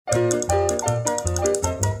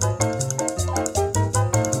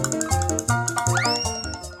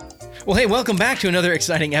Well, hey, welcome back to another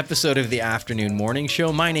exciting episode of the Afternoon Morning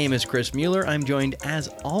Show. My name is Chris Mueller. I'm joined, as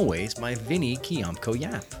always, by Vinny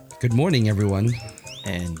Yap. Good morning, everyone.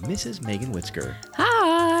 And Mrs. Megan Witzker.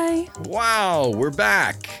 Hi. Wow, we're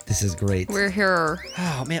back. This is great. We're here.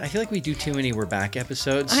 Oh, man, I feel like we do too many We're Back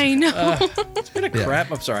episodes. I know. It's been a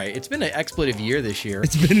crap. I'm sorry. It's been an expletive year this year.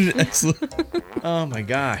 It's been an excellent. Oh, my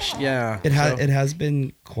gosh. Yeah. It has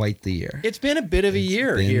been quite the year. It's been a bit of a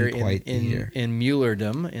year here in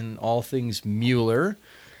Muellerdom, in all things Mueller.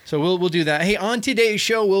 So we'll do that. Hey, on today's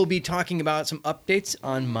show, we'll be talking about some updates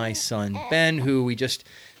on my son, Ben, who we just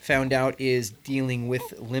found out is dealing with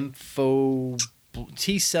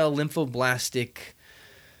T-cell lymphoblastic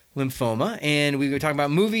lymphoma. And we were talking about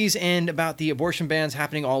movies and about the abortion bans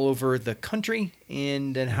happening all over the country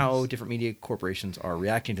and how different media corporations are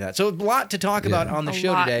reacting to that. So a lot to talk about on the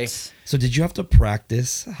show today. So did you have to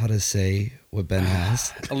practice how to say what Ben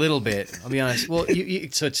has? A little bit, I'll be honest. Well,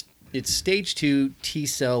 so it's stage 2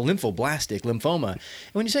 T-cell lymphoblastic lymphoma. And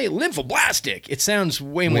when you say lymphoblastic, it sounds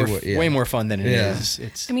way more fun than it is.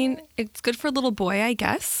 I mean, it's good for a little boy, I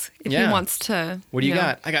guess, if he wants to. What do you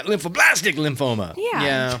got? I got lymphoblastic lymphoma.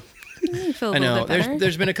 Yeah. You feel a I know. little bit better.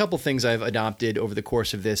 There's been a couple things I've adopted over the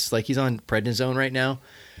course of this. Like he's on prednisone right now,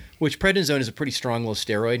 which prednisone is a pretty strong little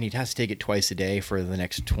steroid, and he has to take it twice a day for the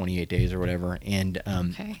next 28 days or whatever. And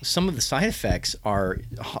some of the side effects are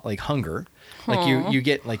like hunger. Like you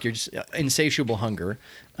get like you're just insatiable hunger.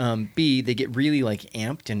 B, they get really like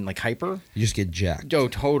amped and like hyper. You just get jacked. Oh,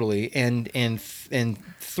 totally. And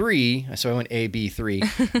 3, so I went A, B, 3.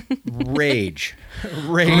 Rage.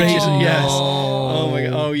 Yes. Oh my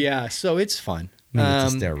god. Oh yeah. So it's fun.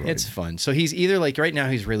 It's a steroid. It's fun. So he's either like right now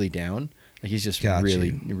he's really down. Like he's just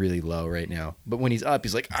really low right now. But when he's up,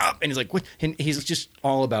 he's like up, and he's like what? And he's just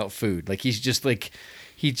all about food. Like he's just like.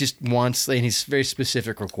 He just wants, and he's very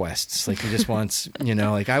specific requests. Like he just wants,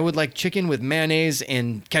 like I would like chicken with mayonnaise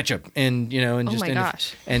and ketchup, and and just. Oh my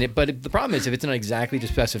gosh! But the problem is if it's not exactly to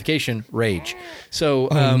specification, rage. So.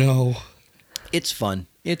 No. It's fun.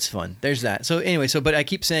 It's fun. There's that. So anyway, but I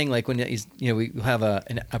keep saying like when he's, we have a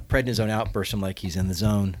prednisone outburst. I'm like he's in the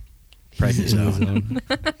zone. Prednisone.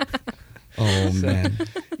 Oh man.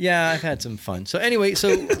 Yeah, I've had some fun. So anyway,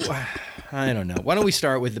 I don't know. Why don't we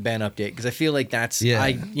start with the band update? Because I feel like that's,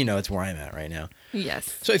 it's where I'm at right now.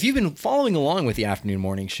 Yes. So if you've been following along with the Afternoon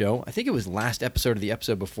Morning Show, I think it was last episode or the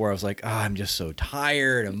episode before, I was like, I'm just so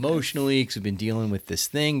tired emotionally because we've been dealing with this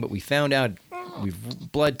thing. But we found out, we've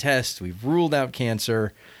blood tests, we've ruled out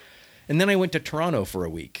cancer. And then I went to Toronto for a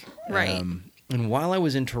week. Right. And while I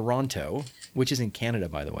was in Toronto, which is in Canada,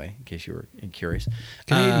 by the way, in case you were curious.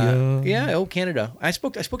 Canada. I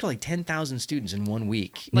spoke to like 10,000 students in 1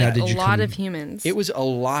 week. Like a lot of humans. It was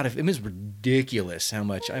ridiculous how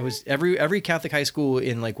much. I was every Catholic high school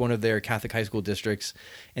in like one of their Catholic high school districts,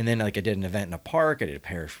 and then like I did an event in a park. I did a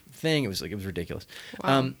parish thing. It was ridiculous.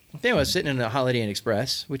 Wow. Then I was sitting in a Holiday Inn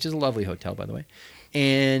Express, which is a lovely hotel, by the way.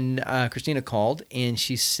 And Christina called, and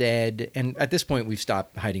she said, and at this point, we've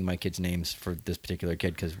stopped hiding my kids' names for this particular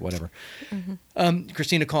kid because whatever. Mm-hmm.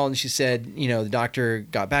 Christina called, and she said, the doctor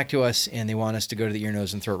got back to us, and they want us to go to the ear,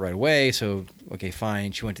 nose, and throat right away. So, okay,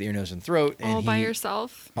 fine. She went to the ear, nose, and throat. And all by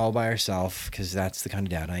herself? All by herself, because that's the kind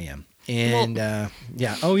of dad I am. And,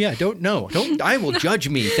 don't, I will judge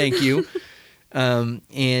me, thank you.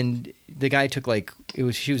 And the guy took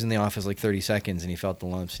she was in the office like 30 seconds and he felt the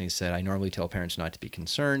lumps and he said, I normally tell parents not to be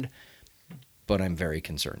concerned, but I'm very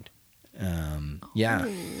concerned.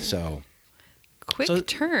 So. Quick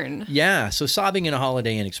turn. Yeah. So sobbing in a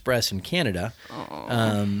Holiday Inn Express in Canada.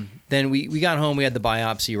 Then we got home, we had the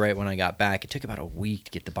biopsy right when I got back. It took about a week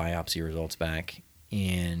to get the biopsy results back.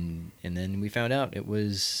 And then we found out it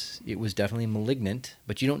was definitely malignant,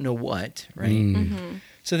 but you don't know what, right? Mm-hmm.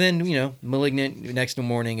 So then, malignant, next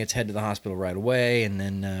morning, it's head to the hospital right away, and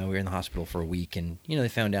then we were in the hospital for a week, and, they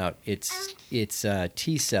found out it's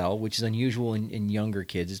T-cell, which is unusual in younger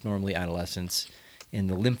kids. It's normally adolescents, and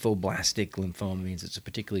the lymphoblastic lymphoma means it's a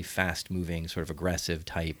particularly fast-moving, sort of aggressive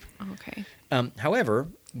type. Okay. However,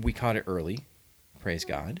 we caught it early, praise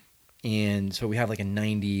God, and so we have like a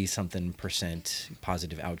 90-something%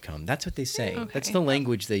 positive outcome. That's what they say. Okay. That's the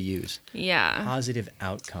language they use. Yeah. Positive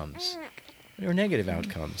outcomes. Or negative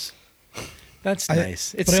outcomes. That's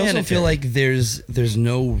nice. It's but sanitary. I also feel like there's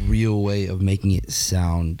no real way of making it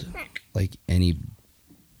sound like any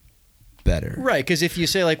better. Right, because if you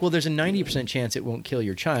say like, well, there's a 90% chance it won't kill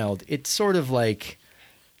your child, it's sort of like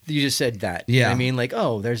you just said that. Yeah. You know what I mean, like,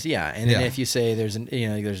 oh, there's and then if you say there's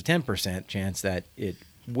there's a 10% chance that it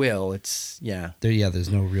will, it's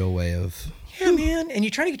there's no real way of. Yeah, man, and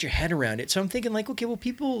you try to get your head around it. So I'm thinking like, okay, well,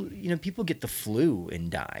 people get the flu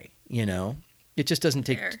and die, it just doesn't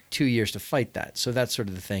take Fair. 2 years to fight that. So that's sort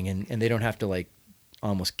of the thing, and they don't have to like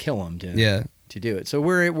almost kill them to do it. So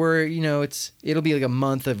we're it'll be like a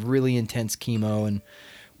month of really intense chemo, and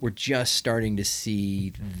we're just starting to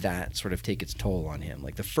see that sort of take its toll on him.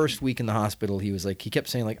 Like the first week in the hospital, he kept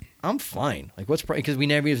saying like, I'm fine. Like because he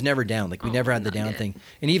was never down. Like we never had the down thing.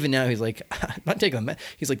 And even now he's like, I'm not taking the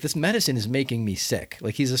he's like, this medicine is making me sick.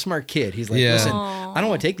 Like he's a smart kid. He's like, listen, I don't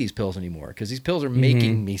want to take these pills anymore because these pills are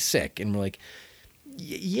making me sick. And we're like,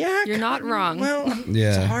 yeah. You're not wrong. Well,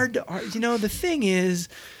 it's hard to, the thing is,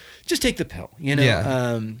 just take the pill,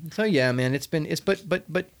 So yeah, man, but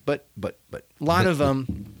a lot of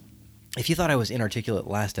if you thought I was inarticulate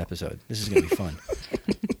last episode, this is gonna be fun.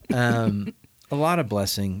 A lot of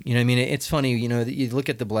blessing, it's funny, you look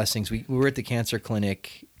at the blessings. We were at the cancer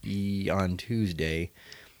clinic on Tuesday,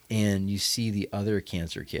 and you see the other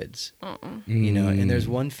cancer kids, and there's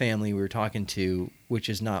one family we were talking to, which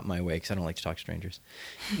is not my way because I don't like to talk to strangers.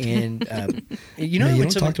 And you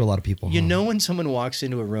don't talk to a lot of people. When someone walks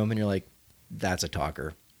into a room and you're like, "That's a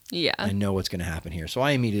talker." Yeah, I know what's going to happen here. So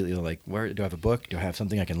I immediately like, where do I have a book? Do I have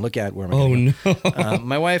something I can look at? Where am I? Going no!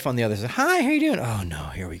 My wife on the other side. Hi, how you doing? Oh no,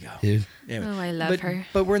 here we go. Dude. Anyway, I love her.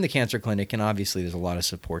 But we're in the cancer clinic, and obviously there's a lot of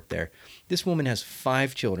support there. This woman has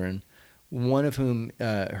 5 children. One of whom,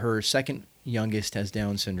 her second youngest has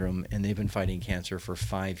Down syndrome, and they've been fighting cancer for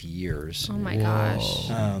 5 years. Oh my gosh.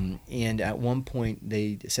 And at one point,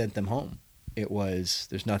 they sent them home.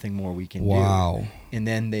 There's nothing more we can do. Wow. And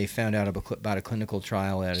then they found out about a clinical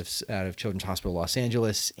trial out of Children's Hospital Los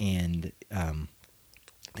Angeles, and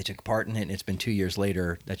they took part in it, and it's been 2 years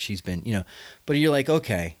later that she's been, but you're like,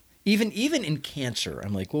 okay. Even in cancer,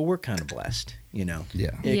 I'm like, well, we're kind of blessed, Yeah.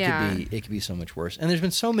 It could be so much worse. And there's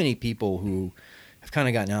been so many people who have kind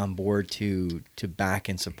of gotten on board to back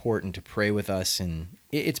and support and to pray with us, and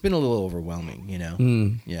it's been a little overwhelming,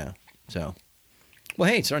 Yeah. So,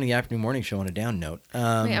 well, hey, it's starting the afternoon morning show on a down note. Wait,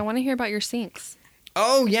 I want to hear about your sinks.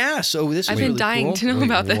 Oh yeah, so this I've was been really dying cool. to know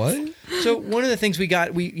about this. What? So one of the things we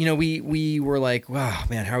got, we were like, wow,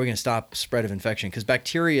 man, how are we going to stop spread of infection? Because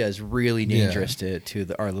bacteria is really dangerous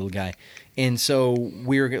to our little guy, and so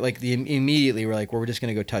we were like, immediately we're like, well, we're just going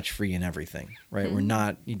to go touch free and everything, right? We're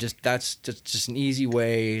not. That's just an easy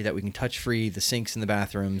way that we can touch free the sinks in the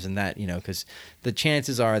bathrooms, and that because the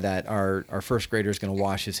chances are that our first grader is going to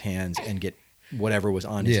wash his hands and get whatever was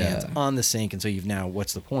on his hands on the sink, and so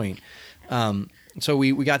what's the point? So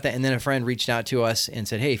we got that, and then a friend reached out to us and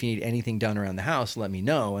said, hey, if you need anything done around the house, let me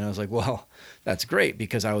know. And I was like, well, that's great,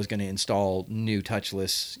 because I was going to install new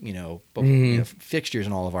touchless, fixtures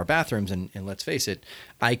in all of our bathrooms, and let's face it,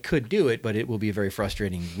 I could do it, but it will be a very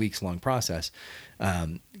frustrating weeks-long process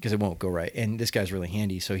because it won't go right. And this guy's really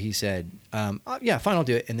handy, so he said, yeah, fine, I'll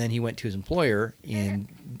do it. And then he went to his employer, and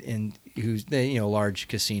who's a large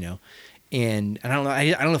casino. And I don't know. I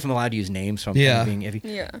don't know if I'm allowed to use names, so I'm kind of being iffy.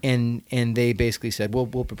 Yeah. And they basically said, we'll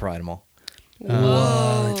provide them all.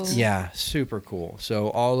 What? Yeah, super cool. So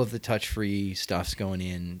all of the touch-free stuff's going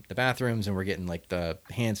in the bathrooms, and we're getting like the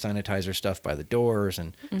hand sanitizer stuff by the doors,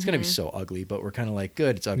 and it's going to be so ugly, but we're kind of like,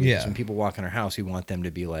 good, it's ugly. Because when people walk in our house, we want them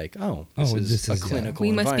to be like, this is a clinical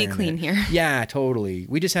we must environment. be clean here. Yeah, totally.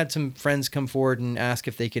 We just had some friends come forward and ask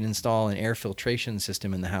if they could install an air filtration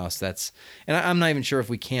system in the house. And I'm not even sure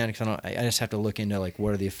if we can, because I just have to look into like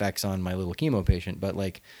what are the effects on my little chemo patient, but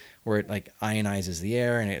like where it like ionizes the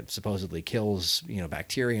air and it supposedly kills,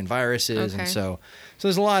 bacteria and viruses. Okay. And so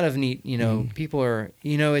there's a lot of neat, people are,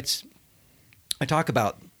 I talk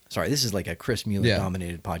about, sorry, this is like a Chris Mueller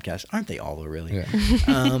dominated podcast. Aren't they all, really?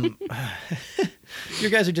 Yeah. You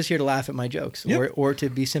guys are just here to laugh at my jokes or to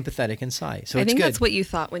be sympathetic and sigh. So I think good. that's what you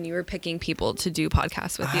thought when you were picking people to do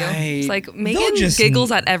podcasts with you. It's like, Megan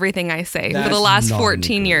giggles at everything I say for the last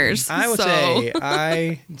 14 years. I would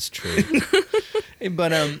say it's true.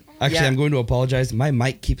 But actually, I'm going to apologize. My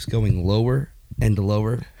mic keeps going lower and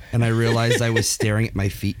lower, and I realized I was staring at my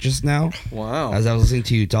feet just now. Wow! As I was listening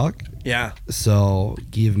to you talk. Yeah. So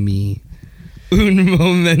give me un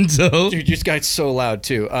momento. Dude, you just got so loud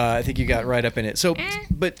too. I think you got right up in it. So,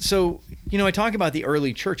 I talk about the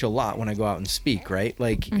early church a lot when I go out and speak, right?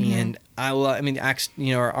 Like, and Acts,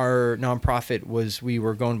 our nonprofit we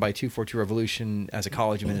were going by 242 Revolution as a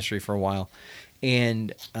college ministry for a while.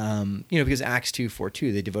 And, because Acts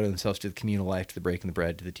 2:42, they devoted themselves to the communal life, to the breaking of the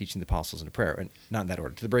bread, to the teaching of the apostles, and to prayer. And not in that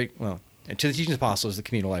order. To the teaching of the apostles, the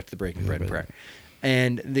communal life, to the breaking of the bread, and prayer.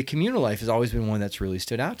 And the communal life has always been one that's really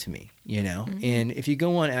stood out to me, And if you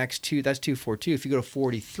go on Acts 2, that's 2:42. If you go to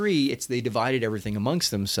 43, it's they divided everything amongst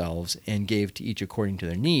themselves and gave to each according to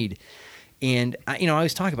their need. And I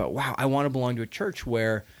always talk about, wow, I want to belong to a church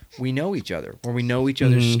where we know each other, where we know each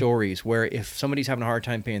other's stories, where if somebody's having a hard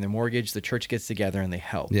time paying their mortgage, the church gets together and they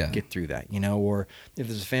help get through that, or if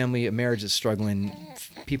there's a marriage that's struggling,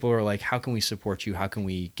 people are like, how can we support you? How can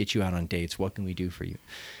we get you out on dates? What can we do for you?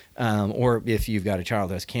 Or if you've got a child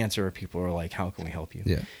that has cancer, people are like, how can we help you?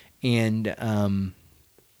 Yeah. And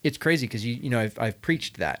it's crazy because, I've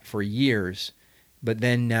preached that for years, but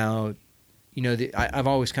then now, I've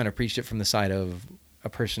always kind of preached it from the side of a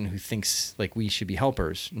person who thinks like we should be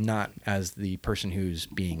helpers, not as the person who's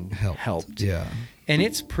being helped. Yeah. And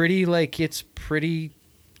it's pretty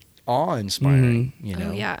awe-inspiring,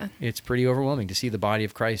 Oh, yeah. It's pretty overwhelming to see the body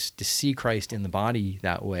of Christ, to see Christ in the body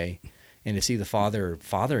that way, and to see the Father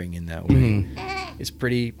fathering in that way. It's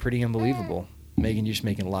pretty unbelievable. Megan, you're just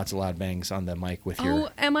making lots of loud bangs on the mic with your... Oh,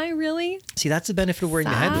 am I really? See, that's the benefit of wearing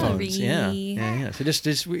the headphones. Yeah. So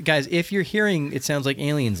just guys, if you're hearing it sounds like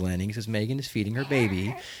aliens landing, because Megan is feeding her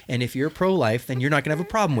baby, and if you're pro-life, then you're not going to have a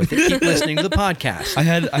problem with it. Keep listening to the podcast. I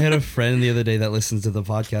had a friend the other day that listens to the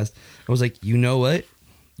podcast. I was like, you know what?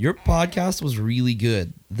 Your podcast was really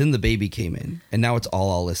good. Then the baby came in, and now it's all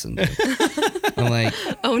I'll listen to. I'm like,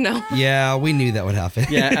 oh no. Yeah, we knew that would happen.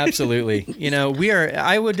 Yeah, absolutely.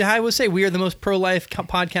 I would say we are the most pro-life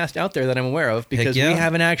podcast out there that I'm aware of, because we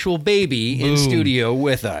have an actual baby in studio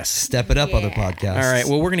with us. Step it up, other podcasts. All right.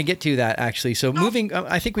 Well, we're going to get to that actually. So moving,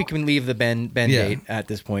 I think we can leave the Ben date at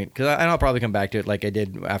this point, because I'll probably come back to it like I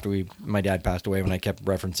did after my dad passed away, when I kept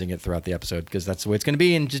referencing it throughout the episode, because that's the way it's going to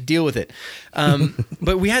be, and just deal with it.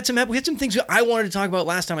 But we had some things I wanted to talk about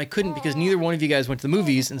last time. I couldn't, because neither one of you guys went to the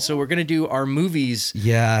movies, and so we're going to do our movies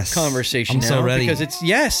conversation now. I'm so ready. Because it's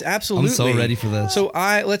absolutely. I'm so ready for this. So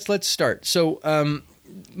let's start. So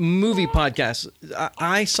movie podcast.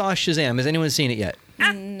 I saw Shazam. Has anyone seen it yet?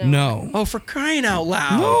 No. Oh, for crying out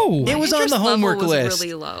loud! No, it was on the homework list.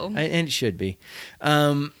 Really low, and it should be.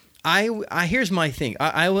 Here's my thing.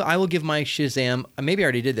 I will give my Shazam. Maybe I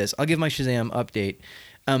already did this. I'll give my Shazam update.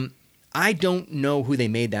 I don't know who they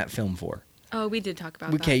made that film for. Oh, we did talk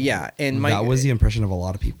about that. Okay, yeah. And that was the impression of a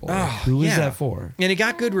lot of people. Who was that for? And it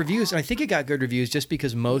got good reviews. And I think it got good reviews just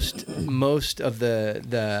because most of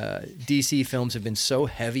the DC films have been so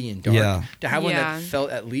heavy and dark. Yeah. To have one that felt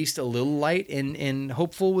at least a little light and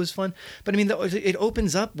hopeful was fun. But I mean, it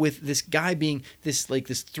opens up with this guy being this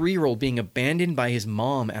 3-year-old being abandoned by his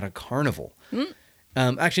mom at a carnival.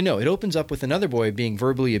 Actually, no. It opens up with another boy being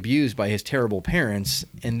verbally abused by his terrible parents,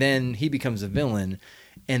 and then he becomes a villain.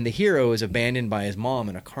 And the hero is abandoned by his mom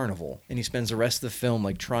in a carnival, and he spends the rest of the film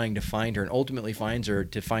trying to find her, and ultimately finds her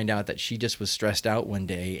to find out that she just was stressed out one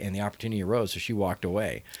day, and the opportunity arose, so she walked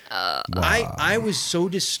away. Wow. I was so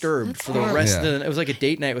disturbed for the rest of the. It was like a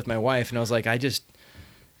date night with my wife, and I was like,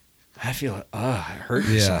 I feel it hurt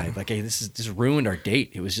inside. Like, hey, this ruined our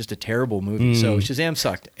date. It was just a terrible movie. So Shazam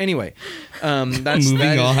sucked. Anyway, that's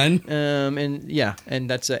moving on. And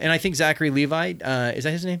that's and I think Zachary Levi, is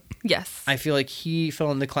that his name? Yes. I feel like he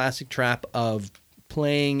fell in the classic trap of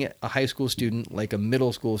playing a high school student like a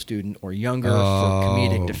middle school student or younger for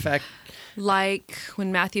comedic effect. Like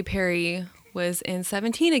when Matthew Perry was in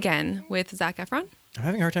 17 again with Zac Efron. I'm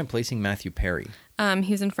having a hard time placing Matthew Perry.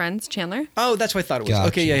 He was in Friends, Chandler. Oh, that's what I thought it was. Gotcha.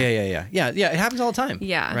 Okay, yeah. It happens all the time.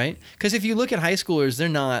 Yeah. Right? Because if you look at high schoolers, they're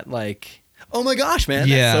not like, oh my gosh, man,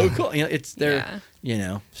 that's so cool.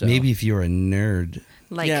 So. Maybe if you're a nerd.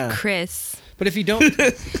 Like Chris. But if you don't,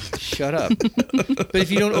 shut up. But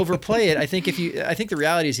if you don't overplay it, I think the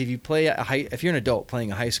reality is if you're an adult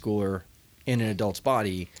playing a high schooler in an adult's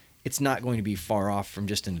body, it's not going to be far off from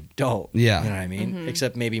just an adult. Yeah. You know what I mean? Mm-hmm.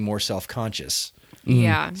 Except maybe more self-conscious.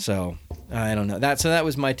 Yeah. So I don't know that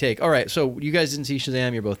was my take. All right. So you guys didn't see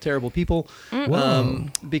Shazam. You're both terrible people.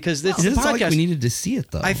 Because this is a podcast. Like we needed to see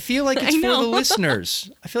it though. I feel like it's for the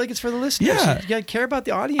listeners. Yeah. You gotta care about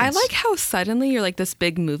the audience. I like how suddenly you're like this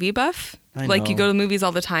big movie buff. Like you go to movies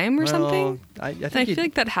all the time or something. I feel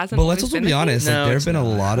like that hasn't. But let's also be honest. No, there have been a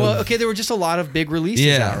lot of. Well, okay. There were just a lot of big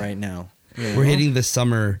releases out right now. Yeah. We're hitting the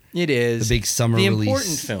summer. It is the big summer the release.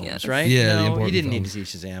 Important films, right? Yeah, no, the important you didn't films. need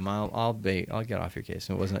to see Shazam. I'll get off your case.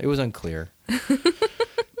 It was unclear.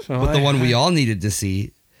 But the one we all needed to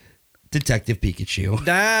see, Detective Pikachu.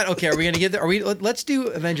 Okay? Are we gonna get there? Let's do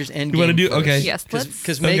Avengers Endgame. You want to do? Okay. Yes,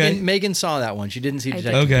 because Megan saw that one. She didn't see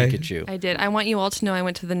Detective Pikachu. I did. I want you all to know I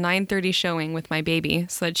went to the 9:30 showing with my baby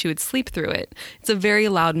so that she would sleep through it. It's a very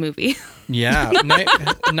loud movie. Yeah,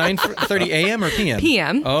 9:30 a.m. or p.m.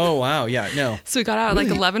 p.m. Oh wow, yeah, no. So we got out at like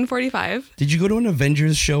 11:45. Did you go to an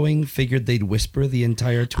Avengers showing? Figured they'd whisper the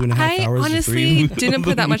entire 2.5 hours. I honestly didn't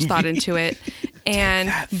put that much thought into it.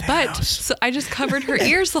 So I just covered her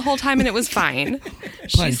ears the whole time and it was fine.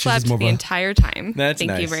 She Fine, slept the entire time. That's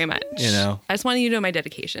Thank nice. you very much. You know, I just wanted you to know my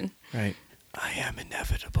dedication. right? I am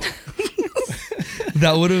inevitable.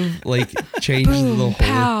 That would have like changed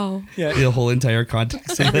the whole entire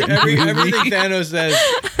context of the movie. Everything Thanos says.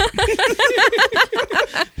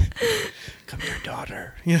 Come here,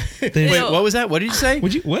 daughter. Wait, what was that? What did you say?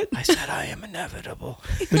 What? I said I am inevitable.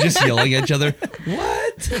 They're just yelling at each other.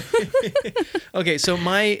 What? Okay, so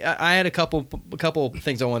I had a couple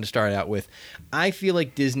things I wanted to start out with. I feel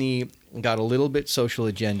like Disney got a little bit social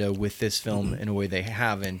agenda with this film in a way they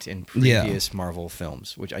haven't in previous Marvel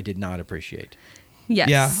films, which I did not appreciate. Yes.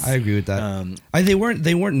 Yeah, I agree with that.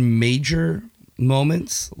 They weren't major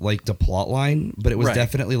moments like the plot line, but it was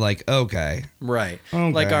definitely like like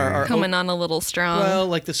like our coming on a little strong. Well,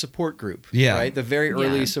 like the support group, right? The very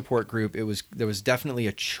early support group. There was definitely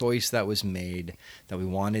a choice that was made that we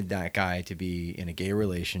wanted that guy to be in a gay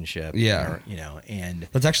relationship. And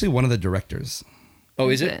that's actually one of the directors. Oh,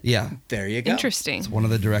 is it? Yeah. There you go. Interesting. It's one of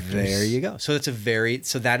the directors. There you go. So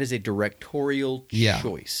that is a directorial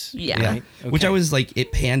choice. Yeah. Right? Okay. Which I was like,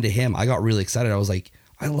 it panned to him. I got really excited. I was like,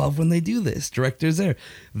 I love when they do this. Director's there.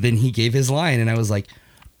 Then he gave his line, and I was like,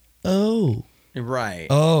 oh. Right.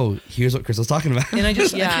 Oh, here's what Chris was talking about. And I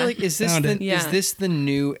feel like, is this the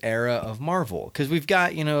new era of Marvel? Because we've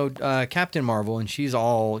got, Captain Marvel, and she's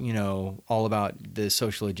all about the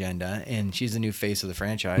social agenda, and she's the new face of the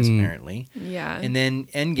franchise, apparently. Yeah. And then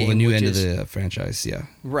Endgame. Well, the new end of the franchise, yeah.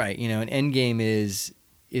 Right. And Endgame is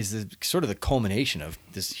the sort of the culmination of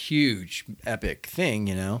this huge, epic thing,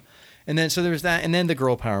 And then, so there was that, and then the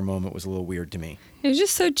girl power moment was a little weird to me. It was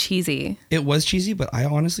just so cheesy. It was cheesy, but I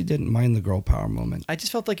honestly didn't mind the girl power moment. I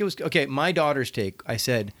just felt like it was, okay, my daughter's take, I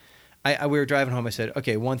said, we were driving home, I said,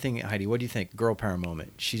 okay, one thing, Heidi, what do you think? Girl power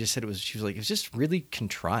moment. She just said she was like, it was just really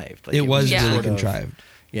contrived. Like, it was really sort of, contrived.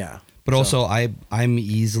 Yeah. But also, I'm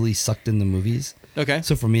easily sucked in the movies. Okay.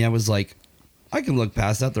 So for me, I was like, I can look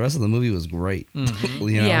past that. The rest of the movie was great. Mm-hmm.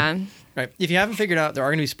 Yeah. Right. If you haven't figured out, there are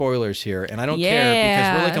going to be spoilers here, and I don't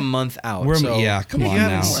care because we're like a month out. Come if on you now.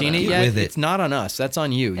 haven't seen it yet, with it. It's not on us. That's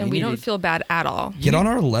on you. And we don't feel bad at all. Get on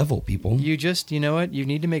our level, people. You just, you know what? You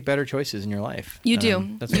need to make better choices in your life. You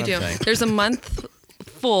do. That's what you I'm do. saying. There's a month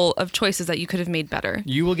full of choices that you could have made better.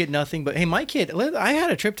 You will get nothing but, hey, my kid, I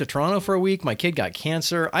had a trip to Toronto for a week. My kid got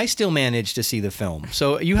cancer. I still managed to see the film.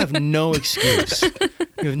 So you have no excuse.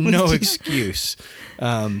 You have no excuse.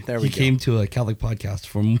 There we go. He came to a Catholic podcast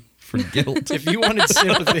for guilt. If you wanted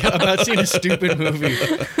sympathy about seeing a stupid movie.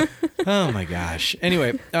 Oh my gosh.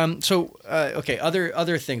 Anyway, okay,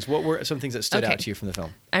 other things. What were some things that stood out to you from the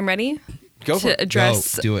film? I'm ready. Go for it.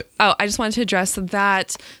 Do it. Oh, I just wanted to address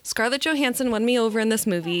that Scarlett Johansson won me over in this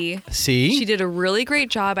movie. See? She did a really great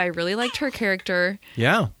job. I really liked her character.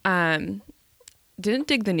 Yeah. Didn't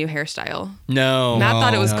dig the new hairstyle. No. Matt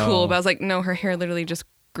thought it was cool, but I was like, no, her hair literally just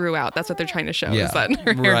grew out. That's what they're trying to show, is that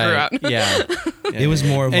her hair grew out. Yeah. It was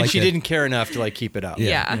more of and like she didn't care enough to like keep it up.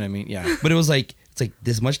 Yeah. You know what I mean? Yeah. But it's like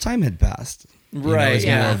this much time had passed. Right. It's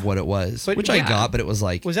more of what it was, But, which I got, but it was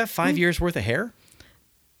like. Was that 5 years worth of hair?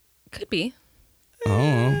 Could be.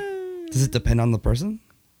 Oh. Does it depend on the person?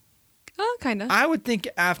 Oh, kind of. I would think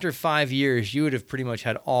after 5 years, you would have pretty much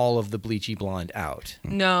had all of the bleachy blonde out.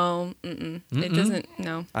 No. It doesn't.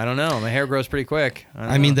 No. I don't know. My hair grows pretty quick.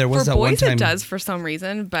 I mean, there was for that one boys time. it does for some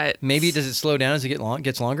reason, but maybe does it slow down as it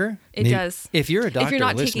gets longer? It does. If you're a doctor, if you're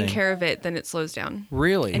not listening, taking care of it, then it slows down.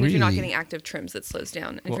 Really? And if you're not getting active trims, it slows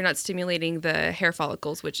down. And if you're not stimulating the hair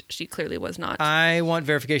follicles, which she clearly was not. I want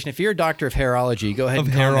verification. If you're a doctor of hairology, go ahead Of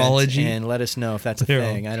and comment hairology? and let us know if that's a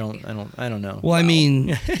thing. I don't know. Well, I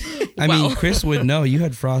mean, Chris would know. You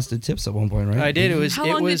had frosted tips at one point, right? I did. How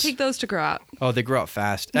long did it take those to grow out? Oh, they grow out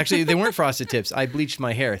fast. Actually, they weren't frosted tips. I bleached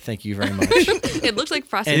my hair. Thank you very much. It looked like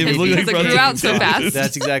frosted And tips it looked because like it grew out frosted so fast.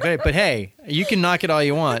 That's exactly right. But hey, you can knock it all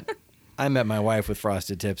you want. I met my wife with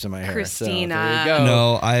frosted tips in my hair. Christina. So there you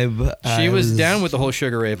go. No, She was down with the whole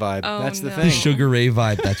Sugar Ray vibe. Oh, That's the no. thing. the Sugar Ray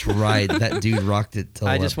vibe. That's right. That dude rocked it till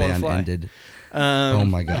I the just wanna band fly. ended. Oh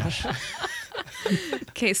my gosh.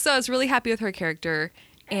 Okay, so I was really happy with her character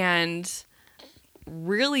and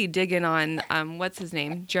really digging on what's his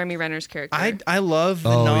name, Jeremy Renner's character. I love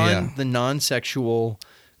the non-sexual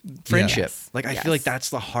friendship. Yes. Like I feel like that's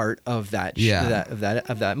the heart of that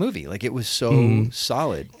of that movie. Like it was so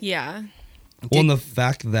solid. Yeah. Well, and the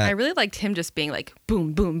fact that I really liked him just being like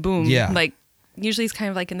boom, boom, boom. Yeah. Like usually he's kind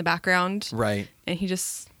of like in the background. Right. And he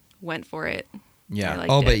just went for it. Yeah. I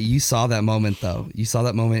liked but it. you saw that moment though. You saw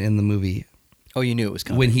that moment in the movie Oh, you knew it was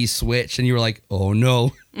coming. when he switched, and you were like, "Oh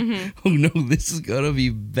no, oh no, this is gonna be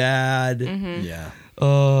bad." Yeah.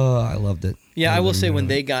 Oh, I loved it. Yeah, I will say when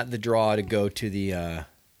they got the draw to go to the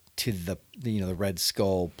the Red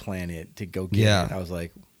Skull planet to go get it, I was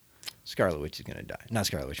like, Scarlet Witch is gonna die. Not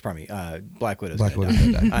Scarlet Witch, pardon me. Black Widow's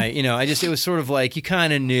gonna die. It was sort of like you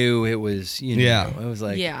kind of knew it was. It was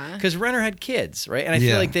like because Renner had kids, right? And I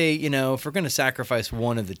feel like they, if we're gonna sacrifice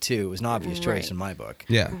one of the two, it was an obvious choice in my book.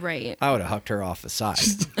 Yeah, right. I would have hucked her off the side.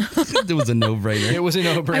 It was a no-brainer. It was a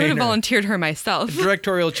no-brainer. I would have volunteered her myself.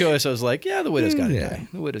 Directorial choice. I was like, yeah, the widow's gotta die.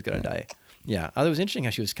 The widow's gotta die. Yeah, it was interesting how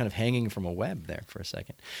she was kind of hanging from a web there for a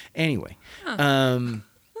second. Anyway,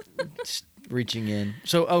 just reaching in.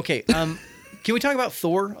 So, okay, can we talk about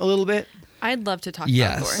Thor a little bit? I'd love to talk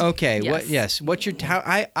about Thor. Okay. Yes. What's your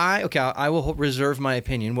I will reserve my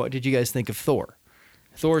opinion. What did you guys think of Thor?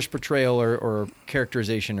 Thor's portrayal or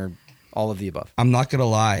characterization or all of the above? I'm not gonna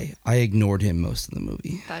lie, I ignored him most of the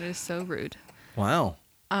movie. That is so rude. Wow.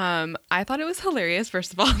 I thought it was hilarious.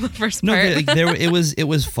 First of all, the first No, part. it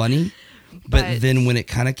was funny. But then when it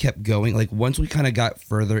kind of kept going, like once we kind of got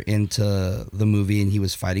further into the movie and he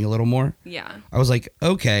was fighting a little more, I was like,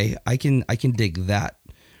 okay, I can dig that.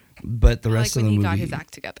 But the rest of the movie, when he got his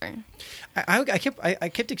act together, I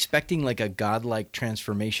kept expecting like a godlike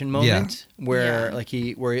transformation moment where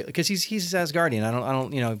because he's Asgardian.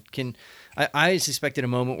 I suspected a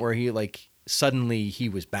moment where he like suddenly he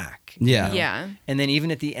was back. Yeah. And then even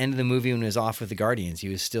at the end of the movie when he was off with the Guardians, he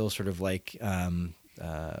was still sort of like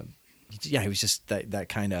he was just that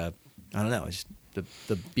kind of, I don't know, just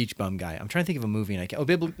the beach bum guy. I'm trying to think of a movie and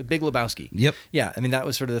Big Lebowski. Yep. Yeah, I mean that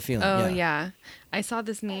was sort of the feeling. Oh yeah. I saw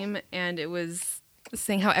this meme and it was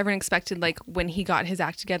saying how everyone expected like when he got his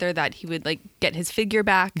act together that he would like get his figure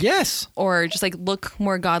back. Yes. Or just like look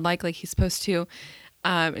more godlike like he's supposed to.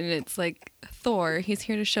 And it's like Thor, he's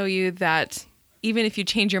here to show you that even if you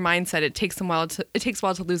change your mindset, it takes a while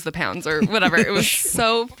to lose the pounds or whatever. It was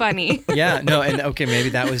so funny. Yeah, no, and okay, maybe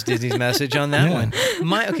that was Disney's message on that one.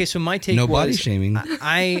 So my take no was body shaming.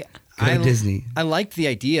 I Disney. I liked the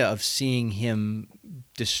idea of seeing him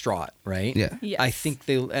distraught, right? Yeah. Yes. I think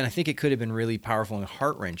it could have been really powerful and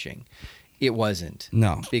heart-wrenching. It wasn't.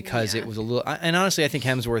 No. Because it was a little, and honestly, I think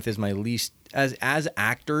Hemsworth is my least, as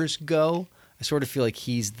actors go, I sort of feel like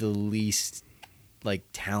he's the least like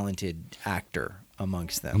talented actor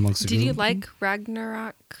amongst them. Did you like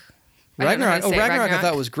Ragnarok? Ragnarok I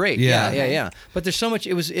thought was great. Yeah. But there's so much.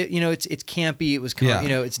 It's campy. It was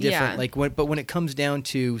it's different. Yeah. But when it comes down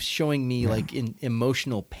to showing me like in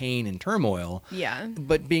emotional pain and turmoil. Yeah.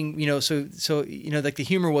 But being so like the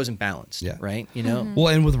humor wasn't balanced. Yeah. Right. Well,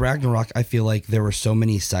 and with Ragnarok, I feel like there were so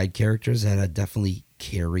many side characters that had definitely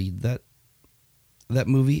carried that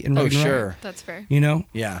movie in Ragnarok. Oh sure. That's fair.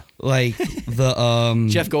 Yeah. Like the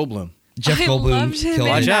Jeff Goldblum. Jeff I Goldblum loved him killed in it.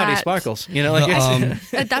 Watch out, he that. sparkles.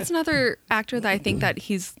 Like That's another actor that I think that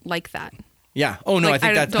he's like that. yeah. Oh no, Like,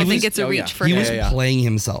 I think don't think it's a reach for He him. was playing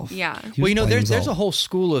himself. Yeah. He was playing there's a himself. whole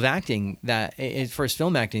school of acting that, as far as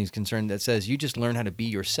film acting is concerned, that says you just learn how to be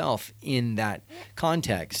yourself in that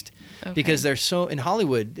context. Okay. Because they're so in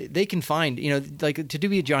Hollywood, they can find like to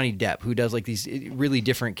do a Johnny Depp who does like these really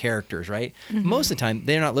different characters, right? Mm-hmm. Most of the time,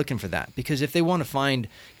 they're not looking for that because if they want to find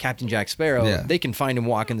Captain Jack Sparrow, they can find him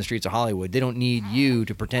walking the streets of Hollywood. They don't need you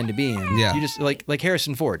to pretend to be him. Yeah. You just like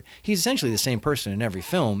Harrison Ford. He's essentially the same person in every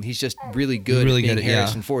film. He's just really good at being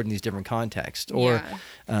Harrison Ford in these different contexts. Or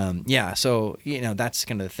so that's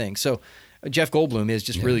kind of the thing. So Jeff Goldblum is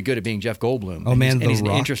just really good at being Jeff Goldblum. Oh man, and he's The an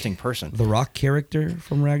Rock, interesting person. The Rock character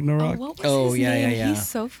from Ragnarok. What was his name? yeah. He's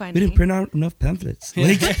so funny. We didn't print out enough pamphlets.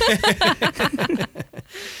 Like,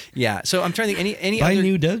 Yeah. So I'm trying to think any buy other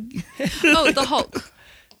new Doug. Oh, the Hulk.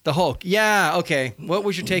 The Hulk. Yeah. Okay. What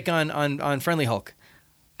was your take on Friendly Hulk?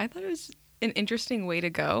 I thought it was an interesting way to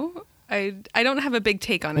go. I don't have a big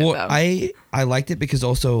take on it Well, though. I liked it because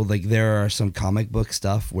also like there are some comic book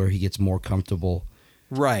stuff where he gets more comfortable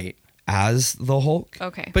Right. as the Hulk.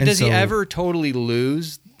 Okay. But And does he so- ever totally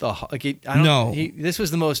lose the Hulk? Like, I don't, No. This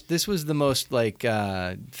was the most like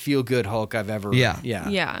feel good Hulk I've ever. Yeah.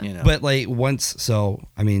 Yeah. But like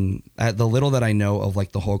I mean, at the little that I know of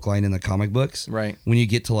like the Hulk line in the comic books, Right. when you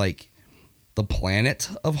get to like the planet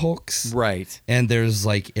of Hulks, Right. and there's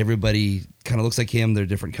like everybody kind of looks like him, they're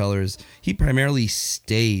different colors. He primarily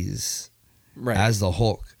stays Right. as the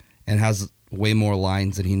Hulk and has way more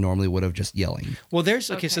lines than he normally would have just yelling. Well, there's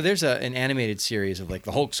so Okay. there's an animated series of like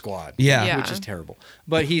the Hulk Squad, Yeah. which is terrible.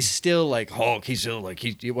 But he's still like Hulk. He's still like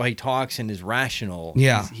he talks and is rational.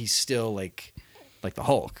 Yeah. he's still like like the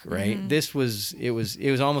Hulk, right? Mm-hmm.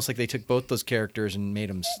 It was almost like they took both those characters and made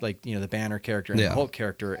them like, the Banner character and the Hulk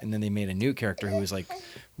character, and then they made a new character who was like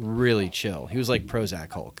really chill. He was like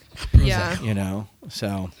Prozac Hulk. Yeah.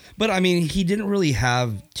 So. But I mean, he didn't really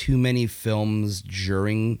have too many films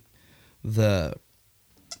during the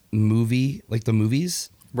movie, like the movies,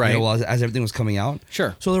 right? As everything was coming out.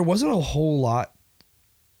 Sure. So there wasn't a whole lot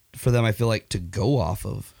for them, I feel like, to go off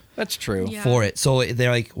of. That's true. Yeah. For it. So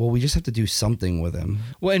they're like, well, we just have to do something with him.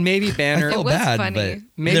 Well, and maybe Banner. I feel bad, funny. but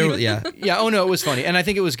maybe, yeah. Yeah. Oh no, it was funny, and I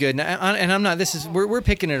think it was good. And I'm not. We're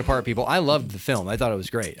picking it apart, people. I loved the film. I thought it was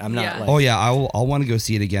great. I'm not. Yeah. Like, Oh yeah, I'll want to go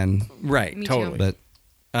see it again. right. Me Totally. too.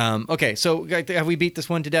 But Okay. So have we beat this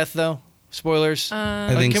one to death though? Spoilers.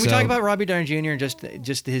 I think Can we so. talk about Robbie Downey Jr. and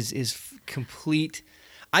just his complete?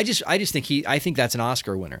 I just think I think that's an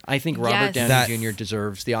Oscar winner. I think Robert Downey Jr.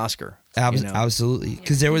 deserves the Oscar. Absolutely,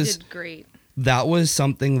 because there was did great. That was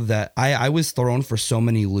something that I was thrown for so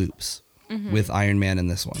many loops with Iron Man in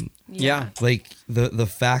this one. Yeah. Like the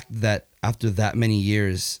fact that after that many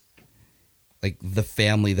years, like the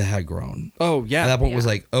family that had grown. Oh yeah. At that point was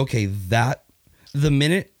like, okay, that the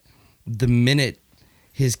minute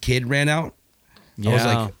his kid ran out, I was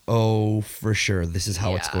like, oh, for sure, this is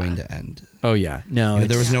how it's going to end. Oh yeah. No,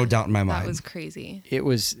 There was no doubt in my mind. That was crazy. It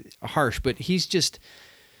was harsh, but he has just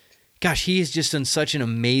done such an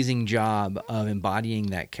amazing job of embodying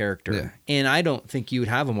that character. Yeah. And I don't think you would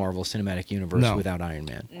have a Marvel Cinematic Universe without Iron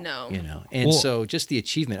Man. No. And so just the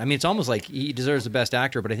achievement. I mean, it's almost like he deserves the best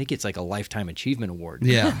actor, but I think it's like a lifetime achievement award.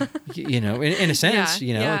 Yeah. In a sense,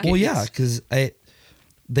 Yeah. Well, yeah, because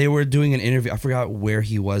they were doing an interview. I forgot where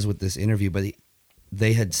he was with this interview, but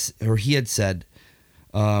he had said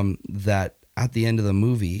that at the end of the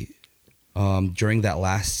movie, during that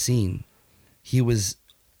last scene, he was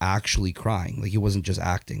actually crying. Like he wasn't just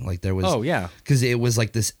acting. Like there was. Oh yeah. Because it was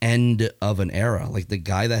like this end of an era. Like the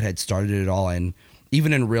guy that had started it all, and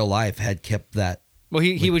even in real life had kept that. Well,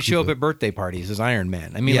 he would show up at birthday parties as Iron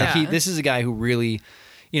Man. I mean, this is a guy who really.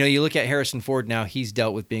 You look at Harrison Ford now, he's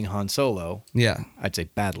dealt with being Han Solo. Yeah. I'd say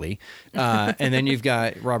badly. And then you've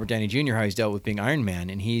got Robert Downey Jr., how he's dealt with being Iron Man,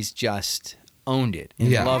 and he's just owned it and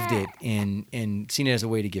loved it and seen it as a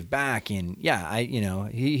way to give back. And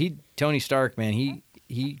he Tony Stark, man,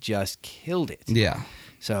 he just killed it. Yeah.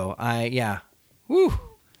 So I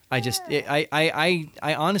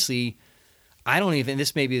honestly, I don't even,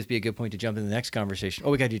 this maybe this be a good point to jump into the next conversation.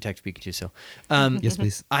 Oh, we got to do Detective Pikachu. So, yes,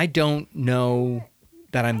 please. I don't know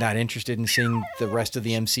that I'm that interested in seeing the rest of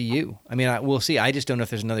the MCU. I mean, we'll see. I just don't know if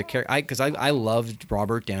there's another character. Because I loved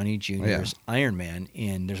Robert Downey Jr.'s Iron Man,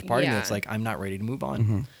 and there's a part of me that's like, I'm not ready to move on.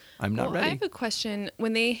 Mm-hmm. I'm not ready. I have a question.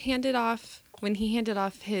 When he handed off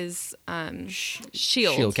his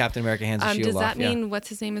shield, Captain America hands the shield does that off, mean what's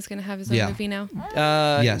his name is going to have his own movie now?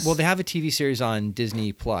 Yes. Well, they have a TV series on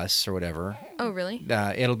Disney Plus or whatever. Oh, really?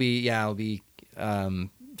 It'll be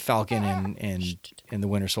Falcon and the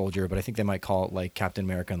Winter Soldier, but I think they might call it like Captain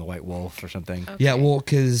America and the White Wolf or something. Okay. Yeah, well,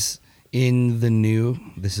 because in the new,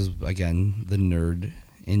 this is again the nerd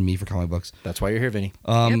in me for comic books. That's why you're here, Vinny.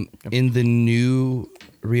 In the new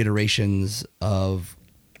reiterations of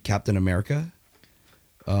Captain America,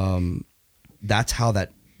 that's how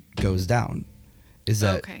that goes down. Is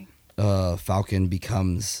that Falcon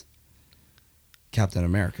becomes Captain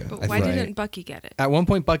America? But why didn't Bucky get it? At one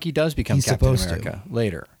point, Bucky does become He's Captain supposed America.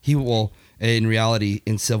 Later, in reality,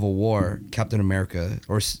 in Civil War, Captain America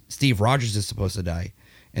or Steve Rogers is supposed to die,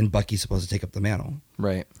 and Bucky's supposed to take up the mantle.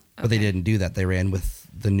 Right. But they didn't do that. They ran with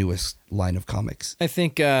the newest line of comics. I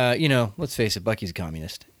think, let's face it, Bucky's a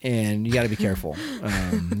communist, and you got to be careful.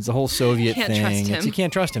 It's a whole Soviet Can't thing. trust him. You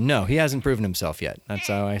can't trust him. No, he hasn't proven himself yet. That's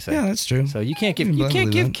how I say. Yeah, that's true. So you can't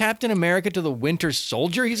give Captain America to the Winter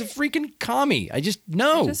Soldier. He's a freaking commie. I just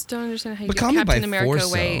don't understand how you But give commie by Captain America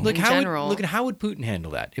force, away though. in general. Look at how would Putin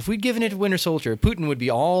handle that? If we'd given it to Winter Soldier, Putin would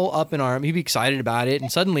be all up in arms. He'd be excited about it,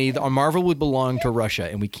 and suddenly our Marvel would belong to Russia,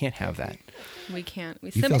 and we can't have that. We can't.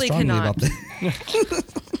 We You feel simply strongly cannot. about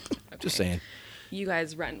that. Just saying. You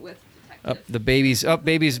guys run with The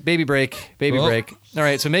baby break. All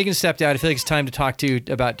right, so Megan stepped out. I feel like it's time to talk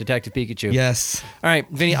about Detective Pikachu. Yes. All right,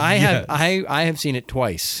 Vinny, I have seen it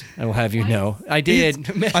twice. I will have you know. I did.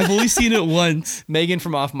 I've only seen it once. Megan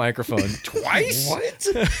from off microphone. Twice?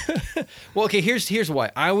 What? Well, okay, here's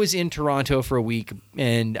why. I was in Toronto for a week,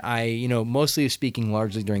 and I, mostly speaking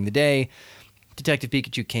largely during the day. Detective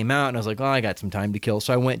Pikachu came out, and I was like, well, I got some time to kill.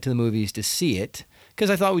 So I went to the movies to see it. because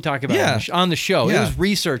I thought we talked about it on the show. Yeah. It was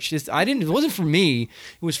researched. It wasn't for me.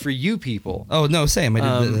 It was for you people. Oh no, same.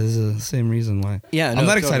 I did the same reason why. Yeah, I'm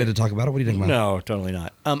not excited to talk about it. What do you think about it? No, totally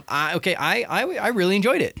not. I really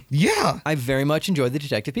enjoyed it. Yeah, I very much enjoyed the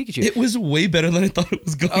Detective Pikachu. it was way better than I thought it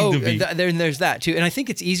was going to be. There's that too, and I think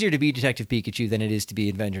it's easier to be Detective Pikachu than it is to be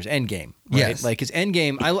Avengers Endgame. Right? Yes, like because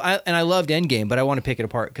Endgame, I loved Endgame, but I want to pick it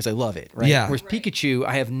apart because I love it. Right. Yeah. Whereas Pikachu,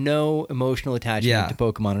 I have no emotional attachment to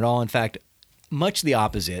Pokemon at all. In fact, much the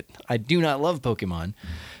opposite. I do not love Pokemon.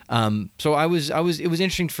 So it was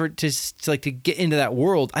interesting to get into that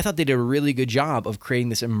world. I thought they did a really good job of creating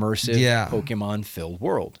this immersive Pokemon filled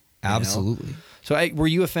world. Absolutely. So were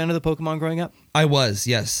you a fan of the Pokemon growing up? I was,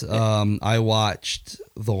 yes. I watched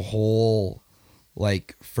the whole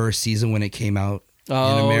first season when it came out in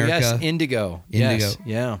America. Yes, Indigo. Yes,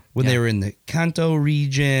 yeah. When they were in the Kanto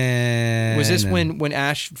region. Was this when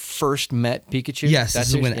Ash first met Pikachu? Yes, this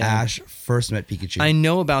is when Ash first met Pikachu. I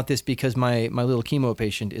know about this because my little chemo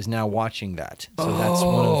patient is now watching that. So that's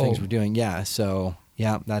one of the things we're doing. Yeah, so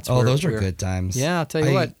that's those were good times. Yeah, I'll tell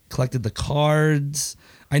you what. I collected the cards.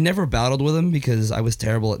 I never battled with them because I was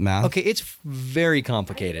terrible at math. Okay, it's very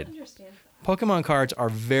complicated. Pokemon cards are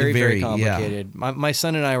very, very complicated. Yeah. My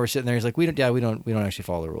son and I were sitting there. He's like, we don't actually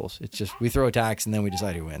follow the rules. It's just we throw attacks and then we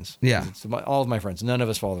decide who wins. Yeah. All of my friends, none of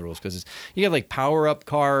us follow the rules because you have power up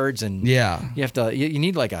cards and you have to. You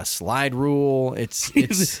need a slide rule.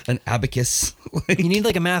 It's an abacus. You need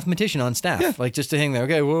a mathematician on staff, just to hang there.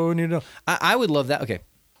 Okay, well, we need to know. I would love that. Okay.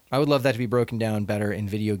 I would love that to be broken down better in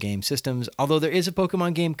video game systems. Although there is a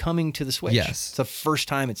Pokemon game coming to the Switch. Yes. It's the first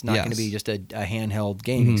time it's not going to be just a handheld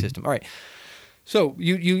gaming system. All right. So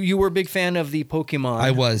you were a big fan of the Pokemon.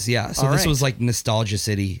 I was, yeah. So this was Nostalgia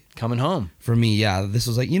City. Coming home. For me, yeah. This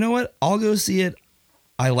was you know what? I'll go see it.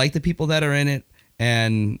 I like the people that are in it.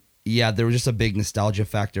 And yeah, there was just a big nostalgia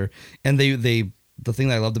factor. And the thing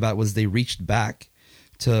that I loved about it was they reached back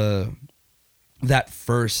to that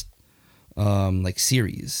first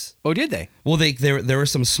series. Oh, did they? Well, there were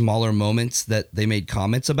some smaller moments that they made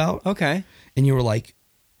comments about. Okay. And you were like,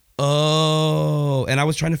 oh. And I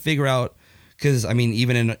was trying to figure out, because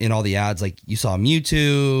even in all the ads, you saw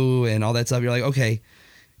Mewtwo and all that stuff. You're like, okay,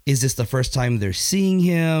 is this the first time they're seeing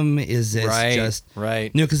him? Is this just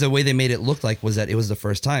right? Because the way they made it look was that it was the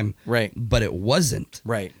first time, right? But it wasn't,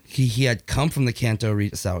 right? He had come from the Kanto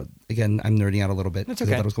region. So again, I'm nerding out a little bit. That's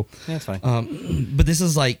okay. I thought it was cool. Yeah, that's fine. But this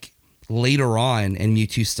is later on, and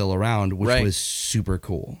Mewtwo's still around, which was super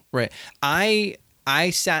cool. Right. I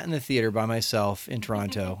sat in the theater by myself in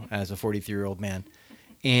Toronto as a 43-year-old man,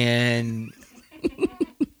 and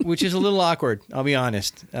which is a little awkward. I'll be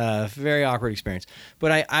honest. Very awkward experience.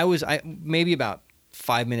 But I was maybe about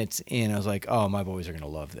 5 minutes in. I was like, oh, my boys are gonna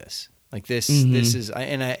love this. This is,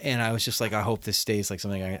 and I was just like, I hope this stays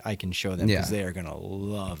something I can show them because they are gonna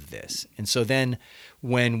love this. And so then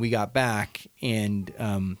when we got back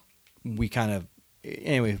and we kind of,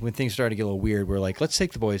 anyway, when things started to get a little weird, we're like, let's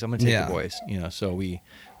take the boys. I'm going to take the boys. So we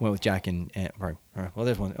went with Jack and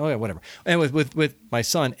there's one. Oh yeah, whatever. And with my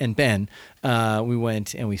son and Ben, we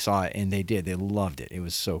went and we saw it, and they loved it. It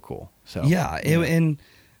was so cool. So and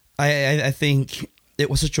I think it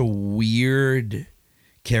was such a weird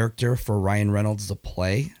character for Ryan Reynolds to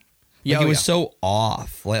play. It was so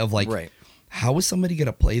off right. How is somebody going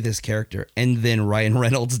to play this character? And then Ryan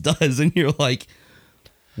Reynolds does, and you're like,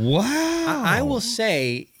 wow. I will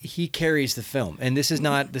say he carries the film, and this is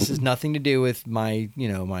nothing to do with my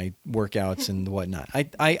my workouts and whatnot.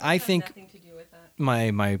 I think nothing to do with that.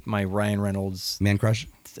 My Ryan Reynolds man crush.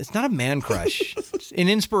 It's not a man crush. It's an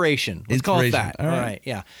inspiration. Let's call it that. All right.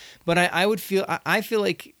 Yeah. But I feel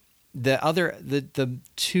like the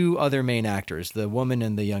two other main actors, the woman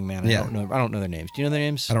and the young man, I don't know their names. Do you know their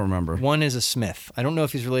names? I don't remember. One is a Smith. I don't know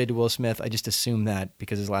if he's related to Will Smith. I just assume that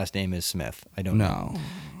because his last name is Smith. I don't know.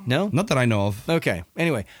 No? Not that I know of. Okay.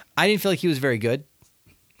 Anyway, I didn't feel like he was very good.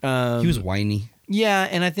 He was whiny. Yeah,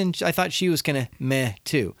 and I thought she was kind of meh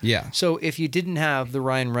too. Yeah. So if you didn't have the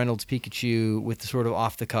Ryan Reynolds Pikachu with the sort of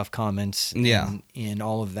off the cuff comments and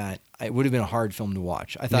all of that, it would have been a hard film to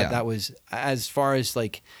watch. I thought that was, as far as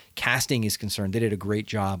casting is concerned, they did a great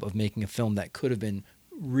job of making a film that could have been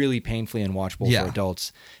really painfully unwatchable for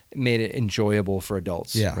adults, made it enjoyable for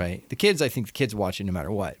adults. Yeah. Right. The kids, I think the kids watch it no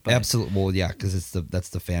matter what. But, absolutely. Well, yeah, because that's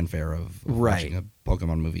the fanfare of watching a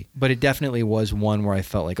Pokemon movie. But it definitely was one where I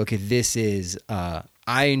felt like, okay, this is.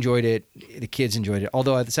 I enjoyed it. The kids enjoyed it.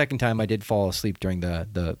 Although at the second time, I did fall asleep during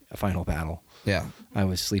the final battle. Yeah. I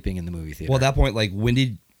was sleeping in the movie theater. Well, at that point, when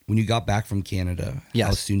you got back from Canada,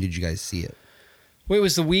 how soon did you guys see it? Well, it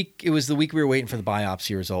was the week. It was the week we were waiting for the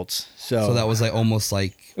biopsy results. So that was like almost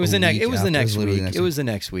like it was the next. It was the next week. It was the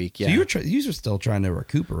next week. Yeah. So you were still trying to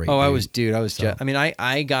recuperate. Oh, dude. I was. So. I mean,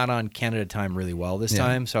 I got on Canada time really well this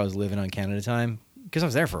time, so I was living on Canada time because I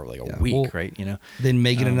was there for like a week, right? You know. Then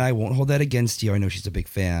Megan and I won't hold that against you. I know she's a big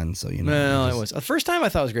fan, so you know. Well, it was the first time I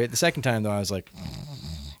thought it was great. The second time though, I was like.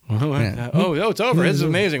 It's over. This is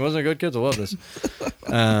amazing. Wasn't it good? Kids will love this.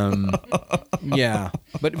 Yeah,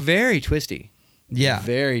 but very twisty. Yeah,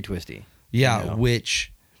 very twisty. Yeah, you know?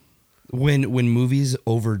 Which when movies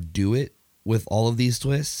overdo it with all of these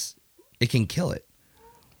twists, it can kill it.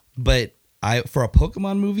 But for a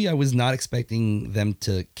Pokemon movie, I was not expecting them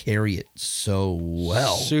to carry it so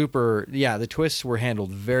well. Super. Yeah, the twists were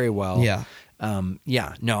handled very well. Yeah.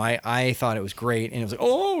 I thought it was great, and it was like,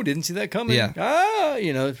 oh, didn't see that coming. Yeah.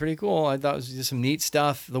 It's pretty cool. I thought it was just some neat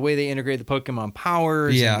stuff. The way they integrate the Pokemon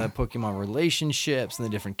powers and the Pokemon relationships and the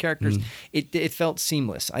different characters, it felt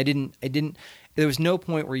seamless. I didn't. There was no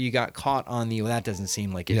point where you got caught on that doesn't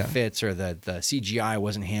seem like it fits, or the CGI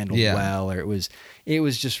wasn't handled well, or it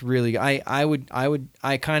was just really. I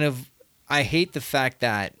hate the fact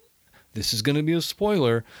that. This is going to be a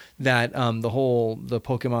spoiler that the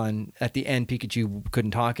Pokemon at the end, Pikachu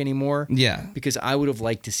couldn't talk anymore. Yeah. Because I would have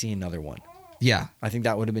liked to see another one. Yeah. I think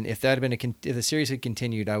that would have been, if the series had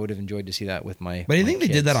continued, I would have enjoyed to see that with my But I think kids.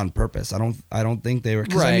 they did that on purpose. I don't think they were,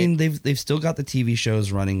 because I mean, they've still got the TV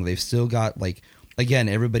shows running. They've still got again,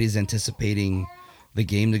 everybody's anticipating the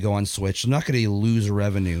game to go on Switch. They're not going to lose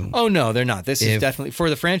revenue. Oh, no, they're not. This is definitely, for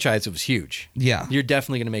the franchise, it was huge. Yeah. You're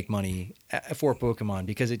definitely going to make money for Pokemon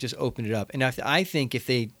because it just opened it up. And I think if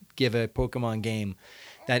they give a Pokemon game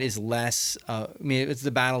that is less, it's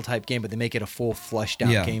the battle type game, but they make it a full fleshed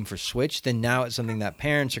out game for Switch, then now it's something that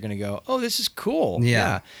parents are going to go, oh, this is cool.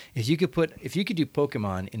 Yeah. If you could do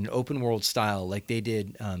Pokemon in an open world style like they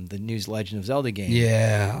did the new Legend of Zelda game,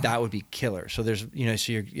 that would be killer. So there's,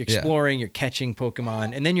 so you're exploring, you're catching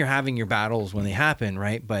Pokemon, and then you're having your battles when they happen,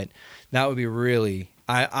 right? But that would be really,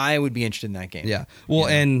 I would be interested in that game. Yeah. Well,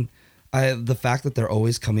 and the fact that they're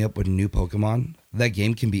always coming up with new Pokemon, that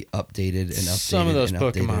game can be updated and updated. Some of those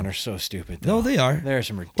Pokemon are so stupid, though. No, they are. There are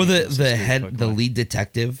some ridiculous the lead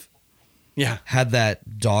detective had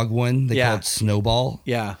that dog one they called Snowball.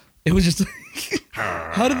 Yeah. It was just like,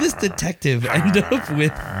 how did this detective end up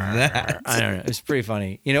with that? I don't know. It's pretty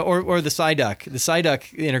funny. Or the Psyduck. The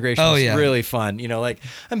Psyduck integration was really fun. Like,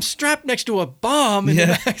 I'm strapped next to a bomb in the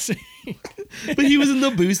backseat. But he was in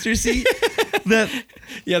the booster seat. The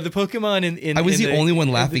Pokemon in I was the only one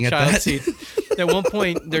laughing at that. Seat. At one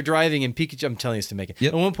point, they're driving and Pikachu. I'm telling you this to make it.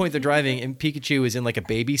 Yep. At one point, they're driving and Pikachu is in like a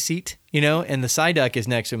baby seat, and the Psyduck is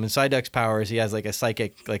next to him. And Psyduck's powers, he has like a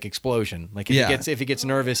psychic explosion. Like if he gets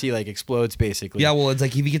nervous, he explodes basically. Yeah, well, it's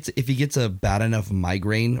like if he gets a bad enough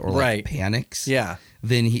migraine or panics. Yeah.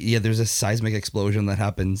 Then there's a seismic explosion that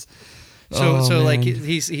happens. So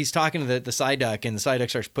he's talking to the Psyduck, and the Psyduck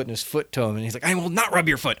starts putting his foot to him, and he's like, "I will not rub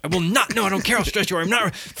your foot. I will not. No, I don't care how stressed you are. I'm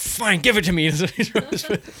not. Fine, give it to me."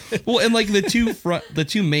 Well, and like the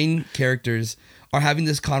two main characters are having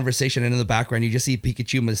this conversation, and in the background you just see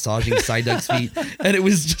Pikachu massaging Psyduck's feet, and it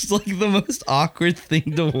was just like the most awkward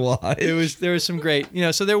thing to watch. There was some great,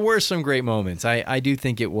 so there were some great moments. I do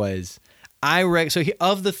think it was.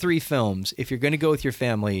 Of the three films, if you're going to go with your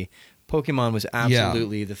family, Pokemon was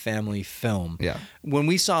absolutely the family film. Yeah. When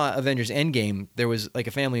we saw Avengers Endgame, there was like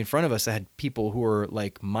a family in front of us that had people who were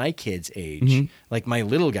like my kid's age, like my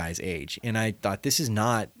little guy's age. And I thought, this is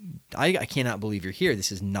not, I cannot believe you're here.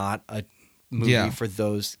 This is not a movie for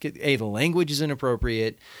those. The language is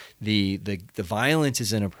inappropriate. The violence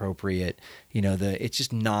is inappropriate. It's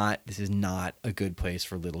just not, this is not a good place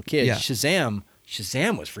for little kids. Yeah.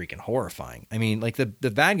 Shazam was freaking horrifying. I mean, like the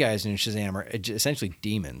bad guys in Shazam are essentially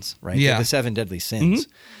demons, right? Yeah. They're the 7 deadly sins.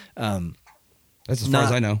 That's as far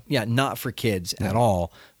as I know. Yeah, not for kids at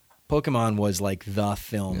all. Pokemon was like the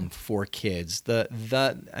film for kids.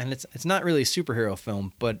 And it's not really a superhero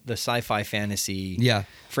film, but the sci-fi fantasy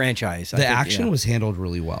franchise. The action was handled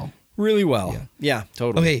really well. Really well. Yeah,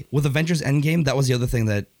 totally. Okay, with Avengers Endgame, that was the other thing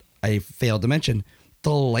that I failed to mention.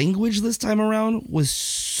 The language this time around was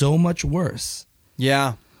so much worse.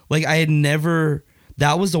 Yeah. Like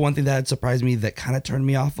that was the one thing that had surprised me that kind of turned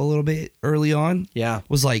me off a little bit early on. Yeah.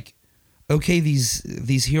 Was like, okay,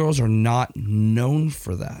 these heroes are not known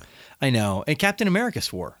for that. I know. And Captain America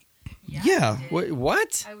swore. Yeah.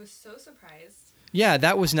 What? I was so surprised. Yeah,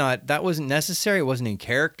 that wasn't necessary. It wasn't in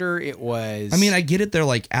character. It was. I mean, I get it. They're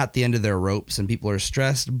like at the end of their ropes and people are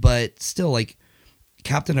stressed, but still, like,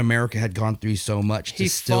 Captain America had gone through so much. He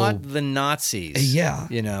fought the Nazis. Yeah.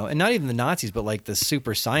 And not even the Nazis, but like the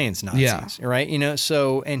super science Nazis. Yeah. Right.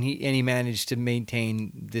 So and he managed to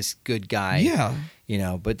maintain this good guy. Yeah.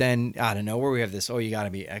 But then out of nowhere we have this. Oh, you got to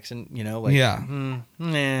be excellent.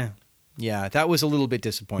 Yeah. That was a little bit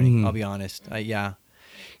disappointing. I'll be honest. Yeah.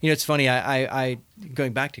 It's funny. I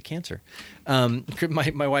going back to cancer.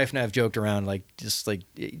 My wife and I have joked around just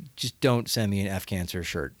don't send me an F cancer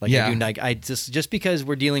shirt. I just because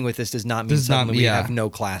we're dealing with this does not mean suddenly we have no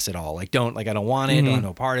class at all. I don't want it. Don't have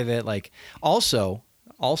no part of it.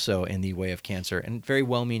 Also in the way of cancer, and very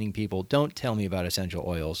well-meaning people, don't tell me about essential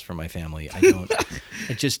oils for my family.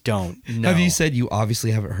 I just don't. No. Have you said you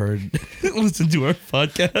obviously haven't listen to our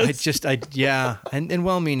podcast? And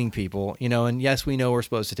well-meaning people, and yes, we know we're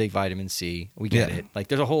supposed to take vitamin C. We get it.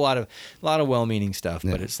 There's a lot of well-meaning stuff,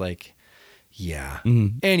 but it's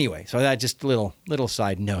Anyway, so that just little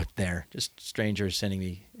side note there. Just strangers sending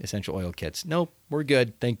me essential oil kits. Nope, we're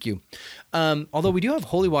good. Thank you. Although we do have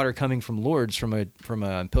holy water coming from Lourdes from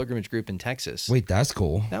a pilgrimage group in Texas. Wait, that's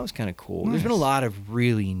cool. That was kind of cool. Nice. There's been a lot of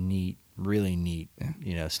really neat,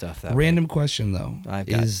 stuff. Random question though. I've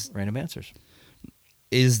got random answers.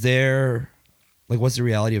 Is there, what's the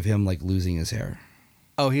reality of him losing his hair?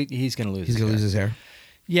 Oh, he's going to lose. He's going to lose his hair.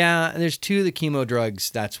 Yeah, there's two of the chemo drugs.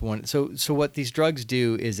 That's one. So what these drugs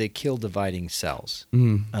do is they kill dividing cells.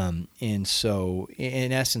 And so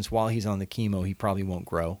in essence, while he's on the chemo, he probably won't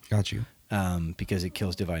grow. Got you. Because it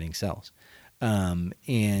kills dividing cells.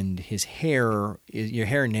 And his hair, your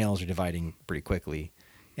hair and nails are dividing pretty quickly.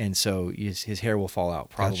 And so his hair will fall out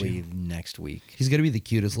probably next week. He's going to be the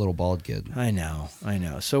cutest little bald kid. I know.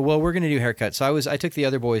 So, we're going to do haircuts. So I took the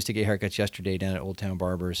other boys to get haircuts yesterday down at Old Town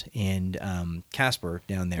Barbers, and Casper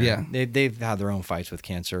down there. Yeah. They've had their own fights with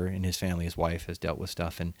cancer, and his family, his wife, has dealt with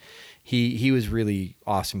stuff. And he was really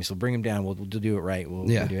awesome. He said, bring him down. We'll do it right. We'll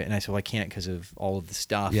do it. And I said, well, I can't because of all of the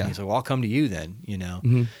stuff. Yeah. And he said, well, I'll come to you then,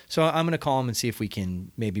 Mm-hmm. So I'm going to call him and see if we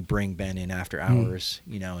can maybe bring Ben in after hours,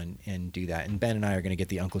 and do that. And Ben and I are going to get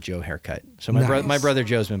the Uncle Joe haircut. So my brother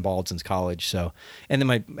Joe's been bald since college. So, and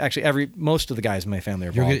then most of the guys in my family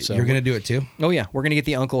are bald. You're going to do it too? Oh yeah. We're going to get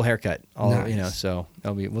the uncle haircut. So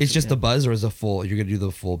that'll be, it's just the buzz, or is it full? You're going to do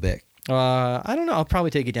the full bit? I don't know. I'll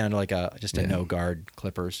probably take it down to a no guard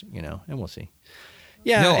clippers, and we'll see.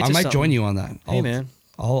 Yeah. No, I might join you on that. Hey man.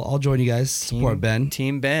 I'll join you guys. Support Ben.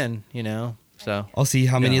 Team Ben, So I'll see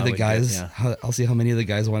how many of the guys. I'll see how many of the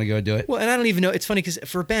guys want to go do it. Well, and I don't even know. It's funny because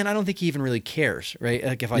for Ben, I don't think he even really cares,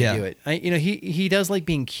 right? If I do it, he does like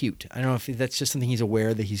being cute. I don't know if that's just something he's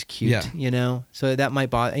aware that he's cute. So that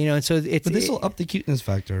might bother. And so it's. But this will up the cuteness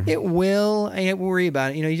factor. It will. I worry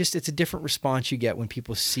about it. It's a different response you get when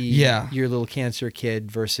people see your little cancer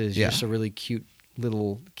kid versus just a really cute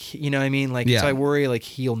little. You know what I mean? So I worry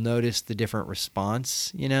he'll notice the different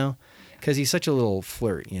response. Because he's such a little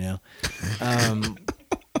flirt,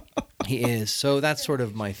 He is. So that's sort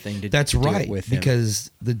of my thing to do. That's right, with him.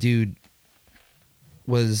 Because the dude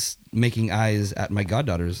was making eyes at my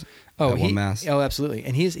goddaughters at one mass. Oh, absolutely.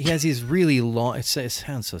 And he has these really long. It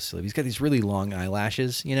sounds so silly. He's got these really long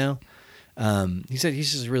eyelashes. He said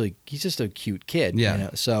he's just a cute kid.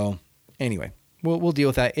 Yeah. So anyway, we'll deal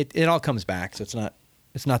with that. It all comes back. So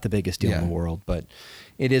it's not the biggest deal in the world, but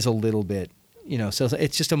it is a little bit. So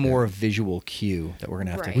it's just a more visual cue that we're going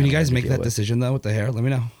to have to. When you guys make that decision, though, with the hair, let me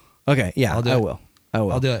know. Okay. Yeah, I will.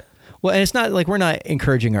 I'll do it. Well, and it's not we're not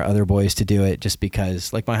encouraging our other boys to do it just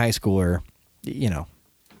because, my high schooler,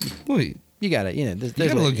 Well, you got to, you got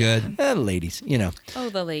to look good. Ladies, Oh,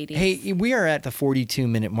 the ladies. Hey, we are at the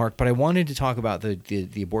 42-minute mark, but I wanted to talk about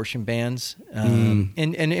the abortion bans. And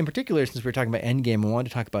in particular, since we're talking about Endgame, I wanted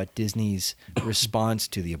to talk about Disney's response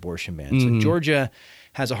to the abortion ban. So Georgia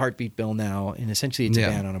has a heartbeat bill now, and essentially it's a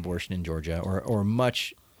ban on abortion in Georgia, or a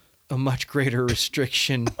much greater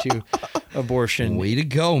restriction to abortion. Way to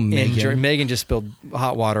go, Megan. Megan just spilled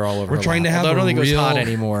hot water all over her trying lap. to have I don't think it was hot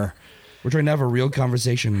anymore. We're trying to have a real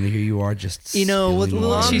conversation, and here you are just she's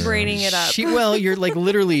braining it up. You're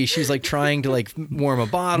literally, she's trying to warm a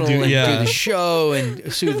bottle and do the show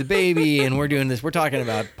and soothe the baby, and we're doing this. We're talking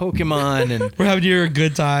about Pokemon, and we're having a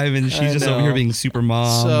good time, and she's just over here being super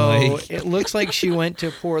mom. So it looks like she went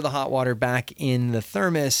to pour the hot water back in the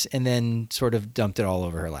thermos and then sort of dumped it all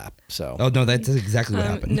over her lap. So no, that's exactly what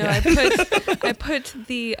happened. No, I put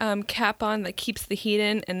the cap on that keeps the heat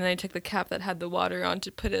in, and then I took the cap that had the water on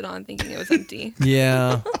to put it on, thinking it was empty.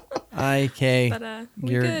 Yeah. Okay. But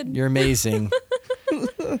you're amazing.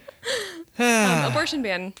 Abortion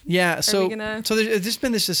ban. Yeah, so there's just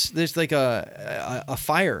been there's like a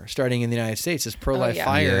fire starting in the United States, this pro-life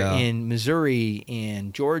fire in Missouri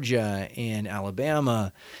and Georgia and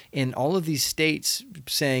Alabama, and all of these states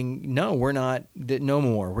saying no, we're not, no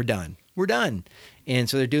more, we're done. And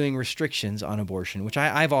so they're doing restrictions on abortion, which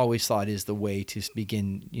I've always thought is the way to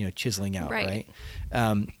begin, chiseling out, right?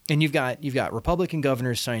 And you've got Republican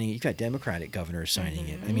governors signing it, you've got Democratic governors signing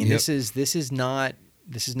it. I mean, this is not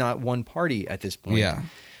one party at this point. Yeah.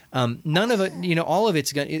 None of it, all of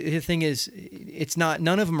it's going. The thing is, it's not.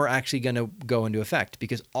 None of them are actually going to go into effect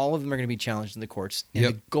because all of them are going to be challenged in the courts. And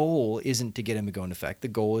the goal isn't to get them to go into effect. The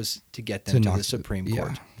goal is to get them to the Supreme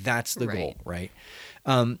Court. That's the goal, right?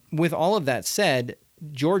 With all of that said,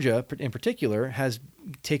 Georgia in particular has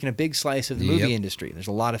taken a big slice of the movie industry. There's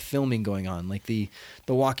a lot of filming going on. Like the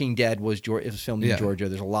Walking Dead was filmed in Georgia.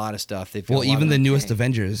 There's a lot of stuff. Even the newest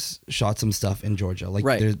Avengers shot some stuff in Georgia. Like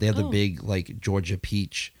they have the big like Georgia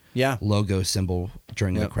peach logo symbol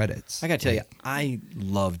during the credits. I got to tell you, I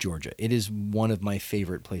love Georgia. It is one of my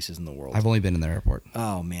favorite places in the world. I've only been in the airport.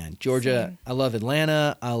 Oh man, Georgia. Same. I love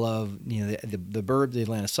Atlanta. I love the burbs, the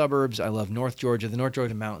Atlanta suburbs. I love North Georgia. The North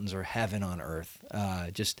Georgia mountains are heaven on earth.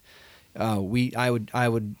 I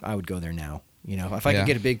would go there now. If I could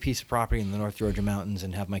get a big piece of property in the North Georgia mountains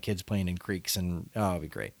and have my kids playing in creeks, and it'd be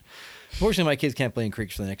great. Unfortunately, my kids can't play in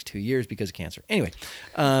creeks for the next 2 years because of cancer. Anyway,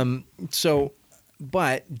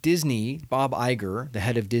 but Disney, Bob Iger, the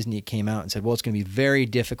head of Disney, came out and said, well, it's going to be very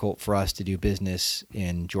difficult for us to do business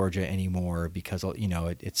in Georgia anymore because,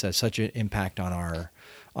 it's such an impact on our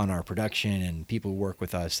production and people who work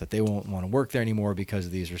with us that they won't want to work there anymore because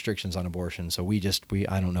of these restrictions on abortion. So I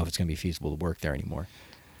don't know if it's going to be feasible to work there anymore.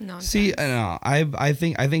 Nonsense. See, I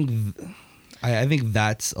think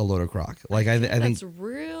that's a load of crock. Like I think that's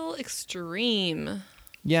real extreme.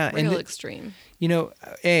 Yeah, real extreme.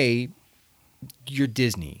 You're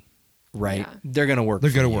Disney, right? Yeah. They're going to work.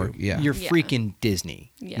 They're going to work. Yeah, you're freaking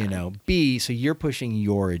Disney. Yeah. B, so you're pushing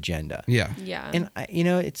your agenda. Yeah, yeah. And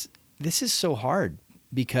this is so hard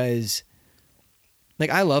because,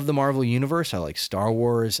 like, I love the Marvel universe. I like Star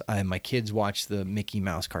Wars. My kids watch the Mickey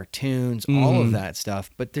Mouse cartoons, all of that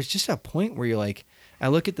stuff. But there's just a point where you're like, I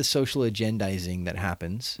look at the social agendizing that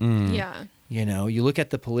happens. Yeah. You look at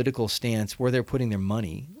the political stance where they're putting their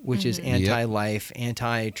money, which is anti-life,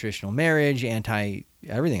 anti-traditional marriage,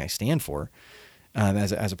 anti-everything I stand for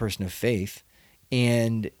as a person of faith.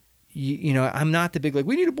 And, I'm not the big, like,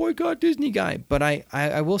 we need to boycott Disney guy. But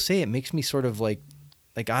I will say it makes me sort of like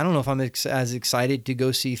I don't know if I'm as excited to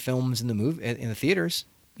go see films in the theaters,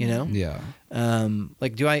 Yeah.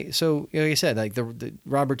 Like I said, like the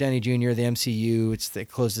Robert Downey Jr., the MCU, they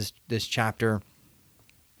close this chapter.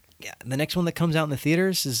 Yeah, the next one that comes out in the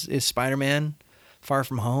theaters is Spider-Man Far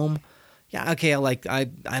From Home. Yeah, okay, I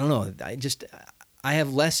don't know. I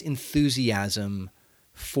have less enthusiasm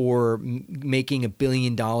for making $1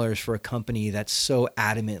 billion for a company that's so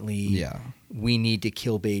adamantly we need to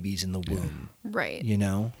kill babies in the womb. Right.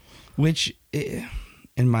 Which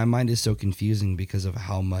in my mind is so confusing because of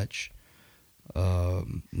how much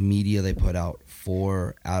media they put out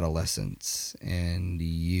for adolescents and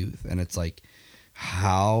youth, and it's like,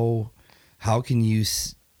 how can you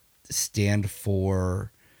stand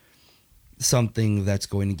for something that's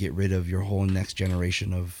going to get rid of your whole next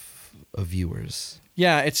generation of viewers?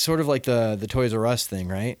 Yeah, it's sort of like the Toys R Us thing,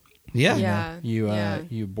 right? Yeah. You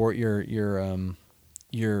abort your and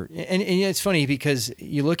it's funny because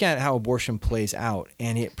you look at how abortion plays out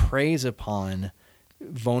and it preys upon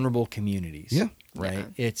vulnerable communities. Yeah. Right.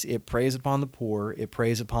 Yeah. It preys upon the poor. It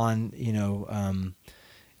preys upon,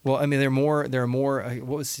 well, I mean, there are more,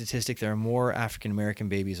 what was the statistic? There are more African-American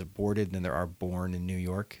babies aborted than there are born in New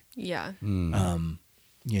York. Yeah.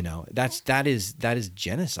 That is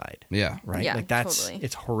genocide. Yeah. Right. Yeah, like totally.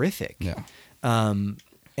 It's horrific. Yeah.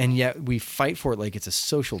 And yet we fight for it like it's a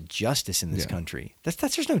social justice in this country.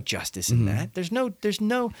 There's no justice in that. There's no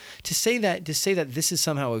to say that this is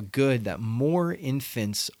somehow a good that more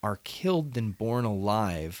infants are killed than born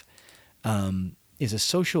alive is a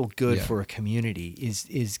social good for a community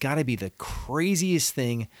is got to be the craziest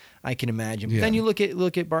thing I can imagine. But then you look at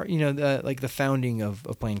the founding of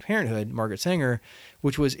Planned Parenthood, Margaret Sanger,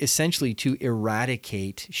 which was essentially to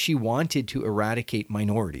eradicate. She wanted to eradicate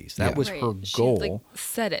minorities. That was her goal. She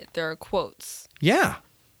said it. There are quotes. Yeah,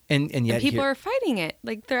 and yet people are fighting it.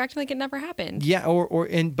 Like they're acting like it never happened. Yeah,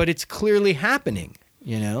 but it's clearly happening.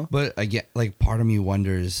 But again, like part of me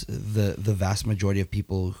wonders the vast majority of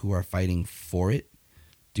people who are fighting for it,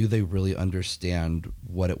 do they really understand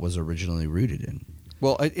what it was originally rooted in?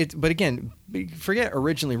 Well, but again, forget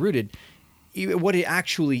originally rooted. what it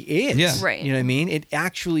actually is. Yeah. Right. You know what I mean? It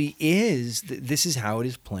actually is. This is how it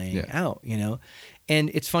is playing out. You know, and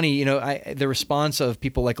it's funny. You know, the response of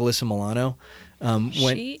people like Alyssa Milano.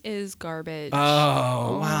 She is garbage. Oh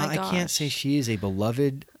wow! My I can't say she is a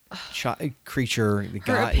beloved creature. The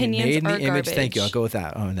Her opinions made in the are image. garbage. Thank you. I'll go with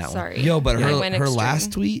that. On that Sorry. one. Yo, but I went her extreme.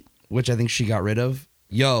 last tweet, which I think she got rid of.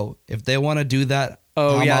 Yo, if they want to do that,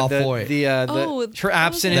 I'm all for it. Her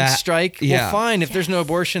abstinence strike. Yeah. Well, fine. If there's no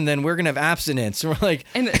abortion, then we're gonna have abstinence. And we're like,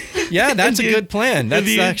 And yeah, that's a good plan.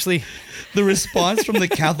 That's actually the response from the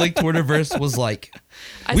Catholic Twitterverse was like,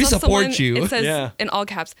 I "We saw support someone, you." It says in all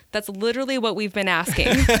caps, "That's literally what we've been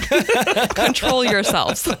asking. Control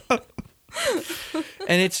yourselves."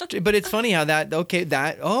 And it's funny how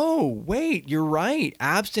wait, you're right.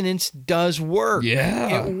 Abstinence does work.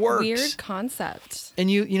 Yeah. It works. Weird concept. And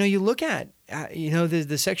you look at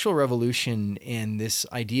the sexual revolution and this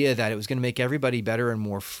idea that it was going to make everybody better and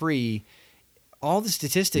more free. All the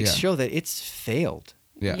statistics show that it's failed.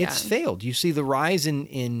 Yeah. It's failed. You see the rise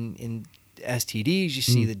in STDs. You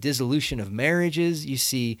see the dissolution of marriages. You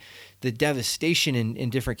see the devastation in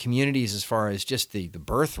different communities as far as just the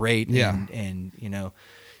birth rate and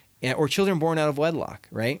or children born out of wedlock,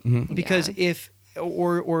 right? Mm-hmm. Because if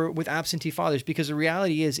with absentee fathers, because the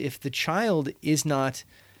reality is if the child is not,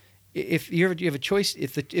 if you have a choice,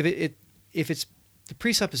 if it's the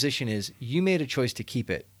presupposition is you made a choice to keep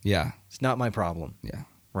it. Yeah. It's not my problem. Yeah.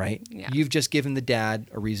 Right? Yeah. You've just given the dad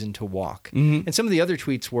a reason to walk. Mm-hmm. And some of the other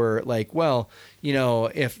tweets were like, well,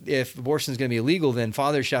 if abortion is going to be illegal, then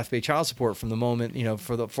fathers should have to pay child support from the moment,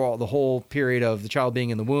 for the whole period of the child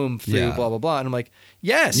being in the womb through blah, blah, blah. And I'm like,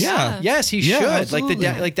 yes, he should. Absolutely.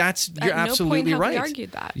 You're absolutely right. We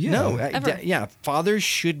argued that. Yeah. No, fathers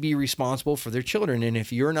should be responsible for their children. And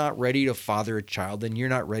if you're not ready to father a child, then you're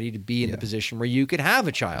not ready to be in the position where you could have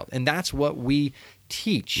a child. And that's what we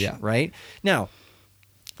teach, right? Now,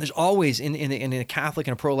 there's always in a Catholic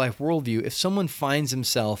and a pro-life worldview, if someone finds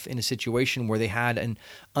himself in a situation where they had an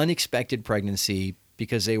unexpected pregnancy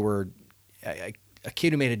because they were a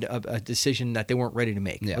kid who made a decision that they weren't ready to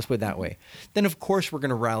make. Yeah. Let's put it that way. Then, of course, we're going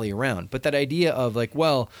to rally around. But that idea of like,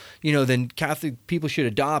 well, then Catholic people should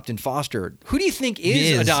adopt and foster. Who do you think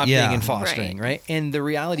is adopting and fostering, right? And the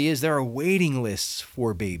reality is there are waiting lists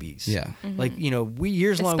for babies. Yeah. Mm-hmm. Like,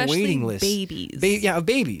 years-long waiting lists. Babies.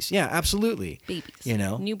 Babies. Yeah, absolutely. Babies.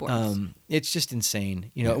 Newborns. It's just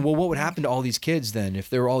insane. Well, what would happen to all these kids then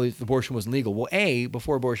if abortion wasn't legal? Well,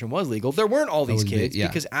 before abortion was legal, there weren't all these kids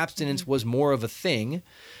because abstinence was more of a thing,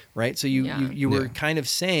 right? So you were kind of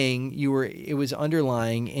saying it was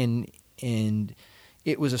underlying and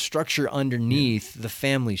it was a structure underneath the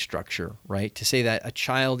family structure, right? To say that a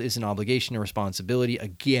child is an obligation, a responsibility, a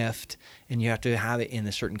gift, and you have to have it in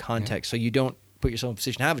a certain context. So you don't put yourself in a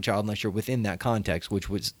position to have a child unless you're within that context, which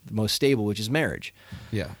was the most stable, which is marriage.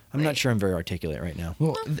 Yeah. I'm not sure I'm very articulate right now.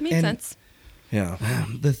 Well, makes sense. Yeah.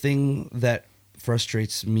 The thing that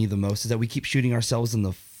frustrates me the most is that we keep shooting ourselves in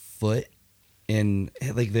the foot, and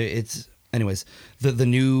the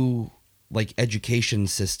new education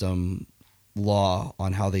system law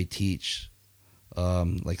on how they teach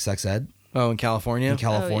sex ed. Oh, in California?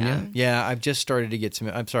 Yeah, I've just started to get some.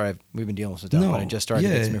 I'm sorry, we've been dealing with stuff, but I just started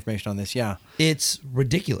to get some information on this. Yeah, it's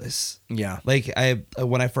ridiculous. Yeah,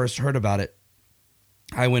 when I first heard about it,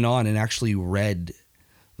 I went on and actually read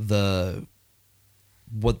the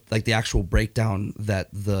actual breakdown that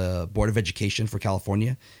the Board of Education for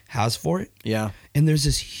California has for it. Yeah, and there's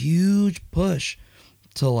this huge push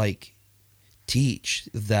to teach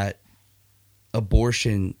that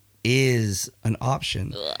abortion is an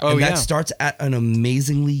option. And that starts at an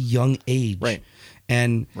amazingly young age. Right.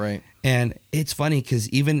 And it's funny because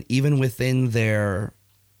even within their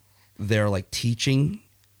teaching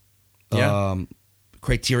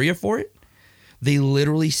criteria for it, they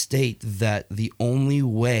literally state that the only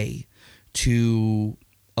way to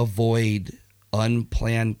avoid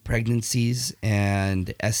unplanned pregnancies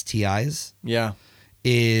and STIs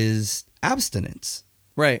is abstinence.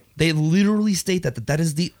 Right. They literally state that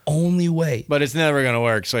is the only way. But it's never going to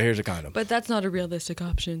work, so here's a condom. But that's not a realistic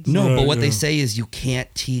option. No, but what they say is you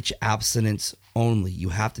can't teach abstinence only. You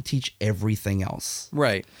have to teach everything else.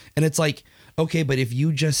 Right. And it's like, okay, but if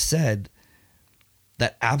you just said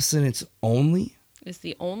that abstinence only is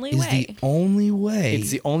the only way.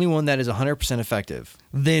 It's the only one that is 100% effective.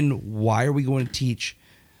 Then why are we going to teach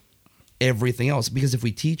everything else? Because if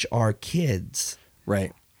we teach our kids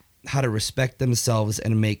how to respect themselves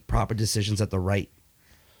and make proper decisions at the right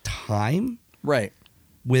time, with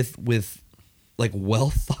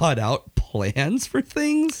well thought out plans for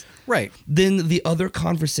things, then the other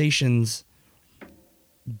conversations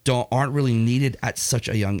aren't really needed at such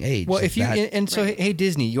a young age. Well, if you hey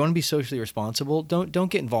Disney, you want to be socially responsible, don't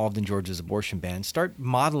get involved in Georgia's abortion ban. Start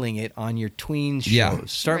modeling it on your tween shows. Yeah.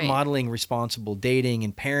 Start modeling responsible dating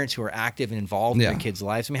and parents who are active and involved in their kids'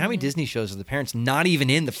 lives. I mean, how many Disney shows are the parents not even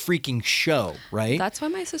in the freaking show, right? That's why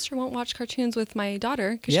my sister won't watch cartoons with my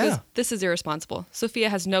daughter, because she goes, this is irresponsible. Sophia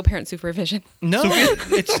has no parent supervision. No,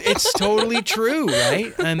 it's totally true,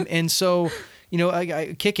 right? And so. You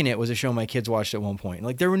know, Kicking It was a show my kids watched at one point.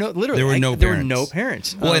 Like there were no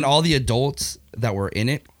parents. Well, and all the adults that were in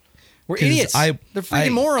it were idiots. They're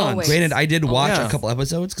freaking morons. Always. Granted, I did watch a couple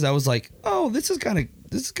episodes because I was like, oh, this is kind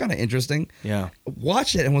of interesting. Yeah.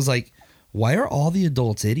 Watched it and was like, why are all the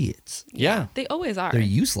adults idiots? Yeah. They always are. They're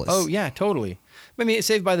useless. Oh yeah, totally. I mean,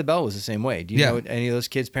 Saved by the Bell was the same way. Do you know what any of those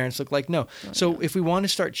kids' parents look like? No. If we want to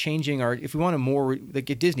start changing if we want to more, like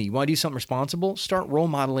at Disney, you want to do something responsible, start role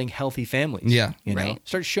modeling healthy families. Yeah. You know,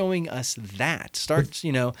 start showing us that.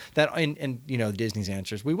 That, and Disney's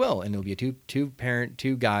answers, we will. And it'll be a two parent,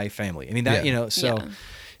 two guy family. I mean, that,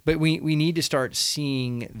 but we need to start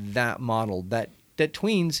seeing that model that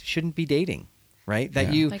tweens shouldn't be dating. Right? That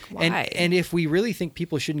why? And if we really think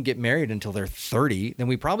people shouldn't get married until they're 30, then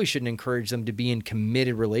we probably shouldn't encourage them to be in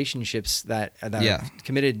committed relationships that are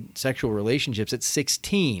committed sexual relationships at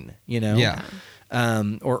 16,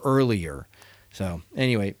 or earlier. So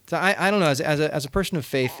anyway, I don't know. As a person of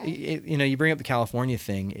faith, you bring up the California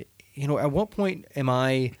thing. At what point am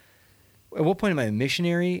I a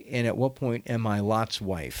missionary, and at what point am I Lot's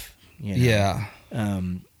wife? Yeah.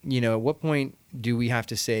 At what point do we have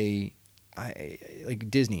to say? Like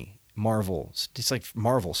Disney, Marvel, just like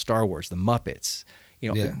Marvel, Star Wars, the Muppets,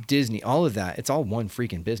 Disney, all of that. It's all one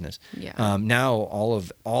freaking business. Yeah. Now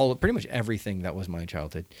all pretty much everything that was my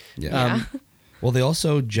childhood. Yeah. Well, they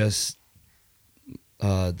also just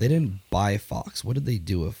they didn't buy Fox. What did they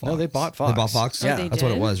do with Fox? No, they bought Fox. They bought Fox. Yeah, that's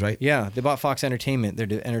what it was, right? Yeah, they bought Fox Entertainment, their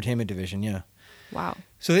entertainment division. Yeah. Wow.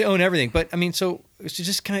 So they own everything. But I mean, so it's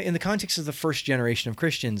just kind of in the context of the first generation of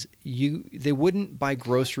Christians, they wouldn't buy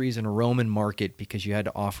groceries in a Roman market because you had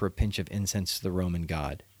to offer a pinch of incense to the Roman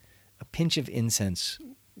god. A pinch of incense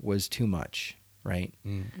was too much, right?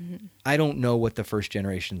 Mm-hmm. I don't know what the first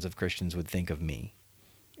generations of Christians would think of me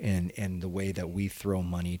and the way that we throw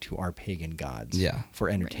money to our pagan gods for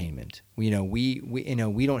entertainment. Right.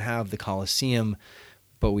 We don't have the Colosseum,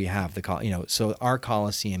 but we have so our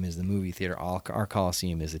Coliseum is the movie theater. Our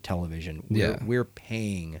Coliseum is the television. We're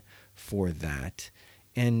paying for that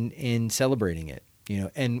and celebrating it,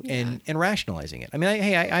 and rationalizing it. I mean,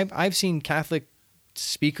 I've seen Catholic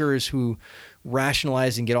speakers who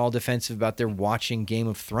rationalize and get all defensive about their watching Game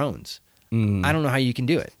of Thrones. I don't know how you can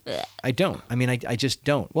do it. I don't. I mean, I just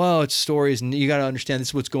don't. Well, it's stories, and you got to understand this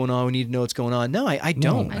is what's going on. We need to know what's going on. No, I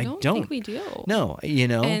don't. I don't think we do. No,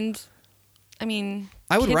 And I mean,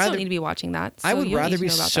 kids don't need to be watching that. So I would rather be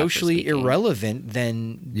socially irrelevant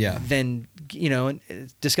than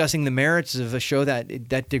discussing the merits of a show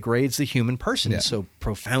that degrades the human person so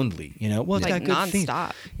profoundly. Well, it's got good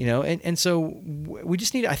nonstop. Things, and so we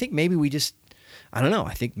just need. I think maybe we just. I don't know.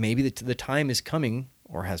 I think maybe the time is coming,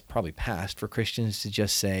 or has probably passed, for Christians to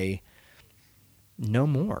just say, no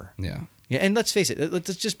more. Yeah. Yeah, and let's face it.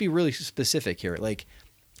 Let's just be really specific here. Like,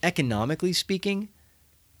 economically speaking.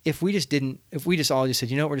 If we just all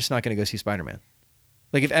said, we're just not going to go see Spider-Man.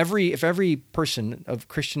 Like if every person of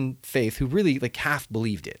Christian faith who really like half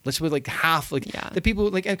believed it, let's put like half, the people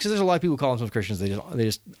like, because there's a lot of people who call themselves Christians, they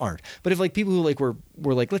just aren't. But if like people who like were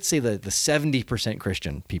like, let's say the 70%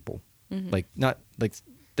 Christian people, like not like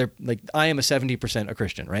they're like, I am a 70% a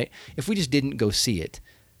Christian, right? If we just didn't go see it,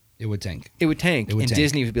 it would tank. And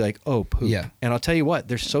Disney would be like, oh, poop. Yeah. And I'll tell you what,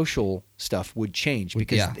 their social stuff would change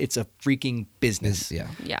because it's a freaking business.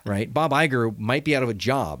 Yeah. Right? Bob Iger might be out of a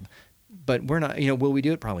job, but we're not, will we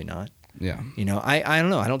do it? Probably not. Yeah. I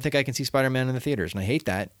don't know. I don't think I can see Spider-Man in the theaters, and I hate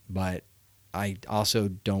that, but I also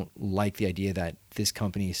don't like the idea that this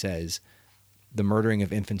company says the murdering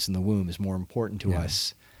of infants in the womb is more important to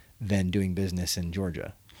us than doing business in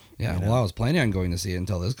Georgia. Yeah, well, I was planning on going to see it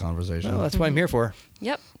until this conversation. Well, that's what I'm here for.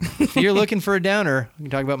 Yep. If you're looking for a downer, we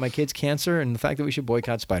can talk about my kid's cancer and the fact that we should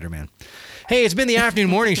boycott Spider-Man. Hey, it's been the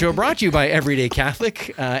Afternoon Morning Show brought to you by Everyday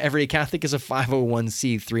Catholic. Everyday Catholic is a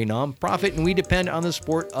 501c3 nonprofit, and we depend on the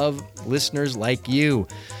support of listeners like you.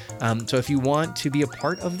 So if you want to be a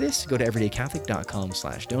part of this, go to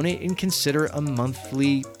everydaycatholic.com/donate and consider a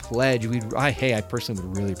monthly pledge. I personally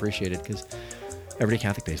would really appreciate it because Everyday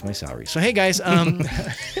Catholic pays my salary. So, hey, guys,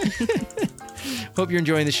 hope you're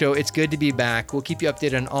enjoying the show. It's good to be back. We'll keep you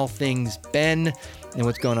updated on all things Ben. and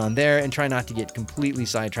what's going on there, and try not to get completely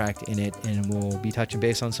sidetracked in it. And we'll be touching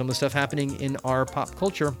base on some of the stuff happening in our pop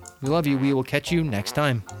culture. We love you. We will catch you next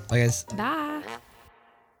time. Bye, guys. Bye.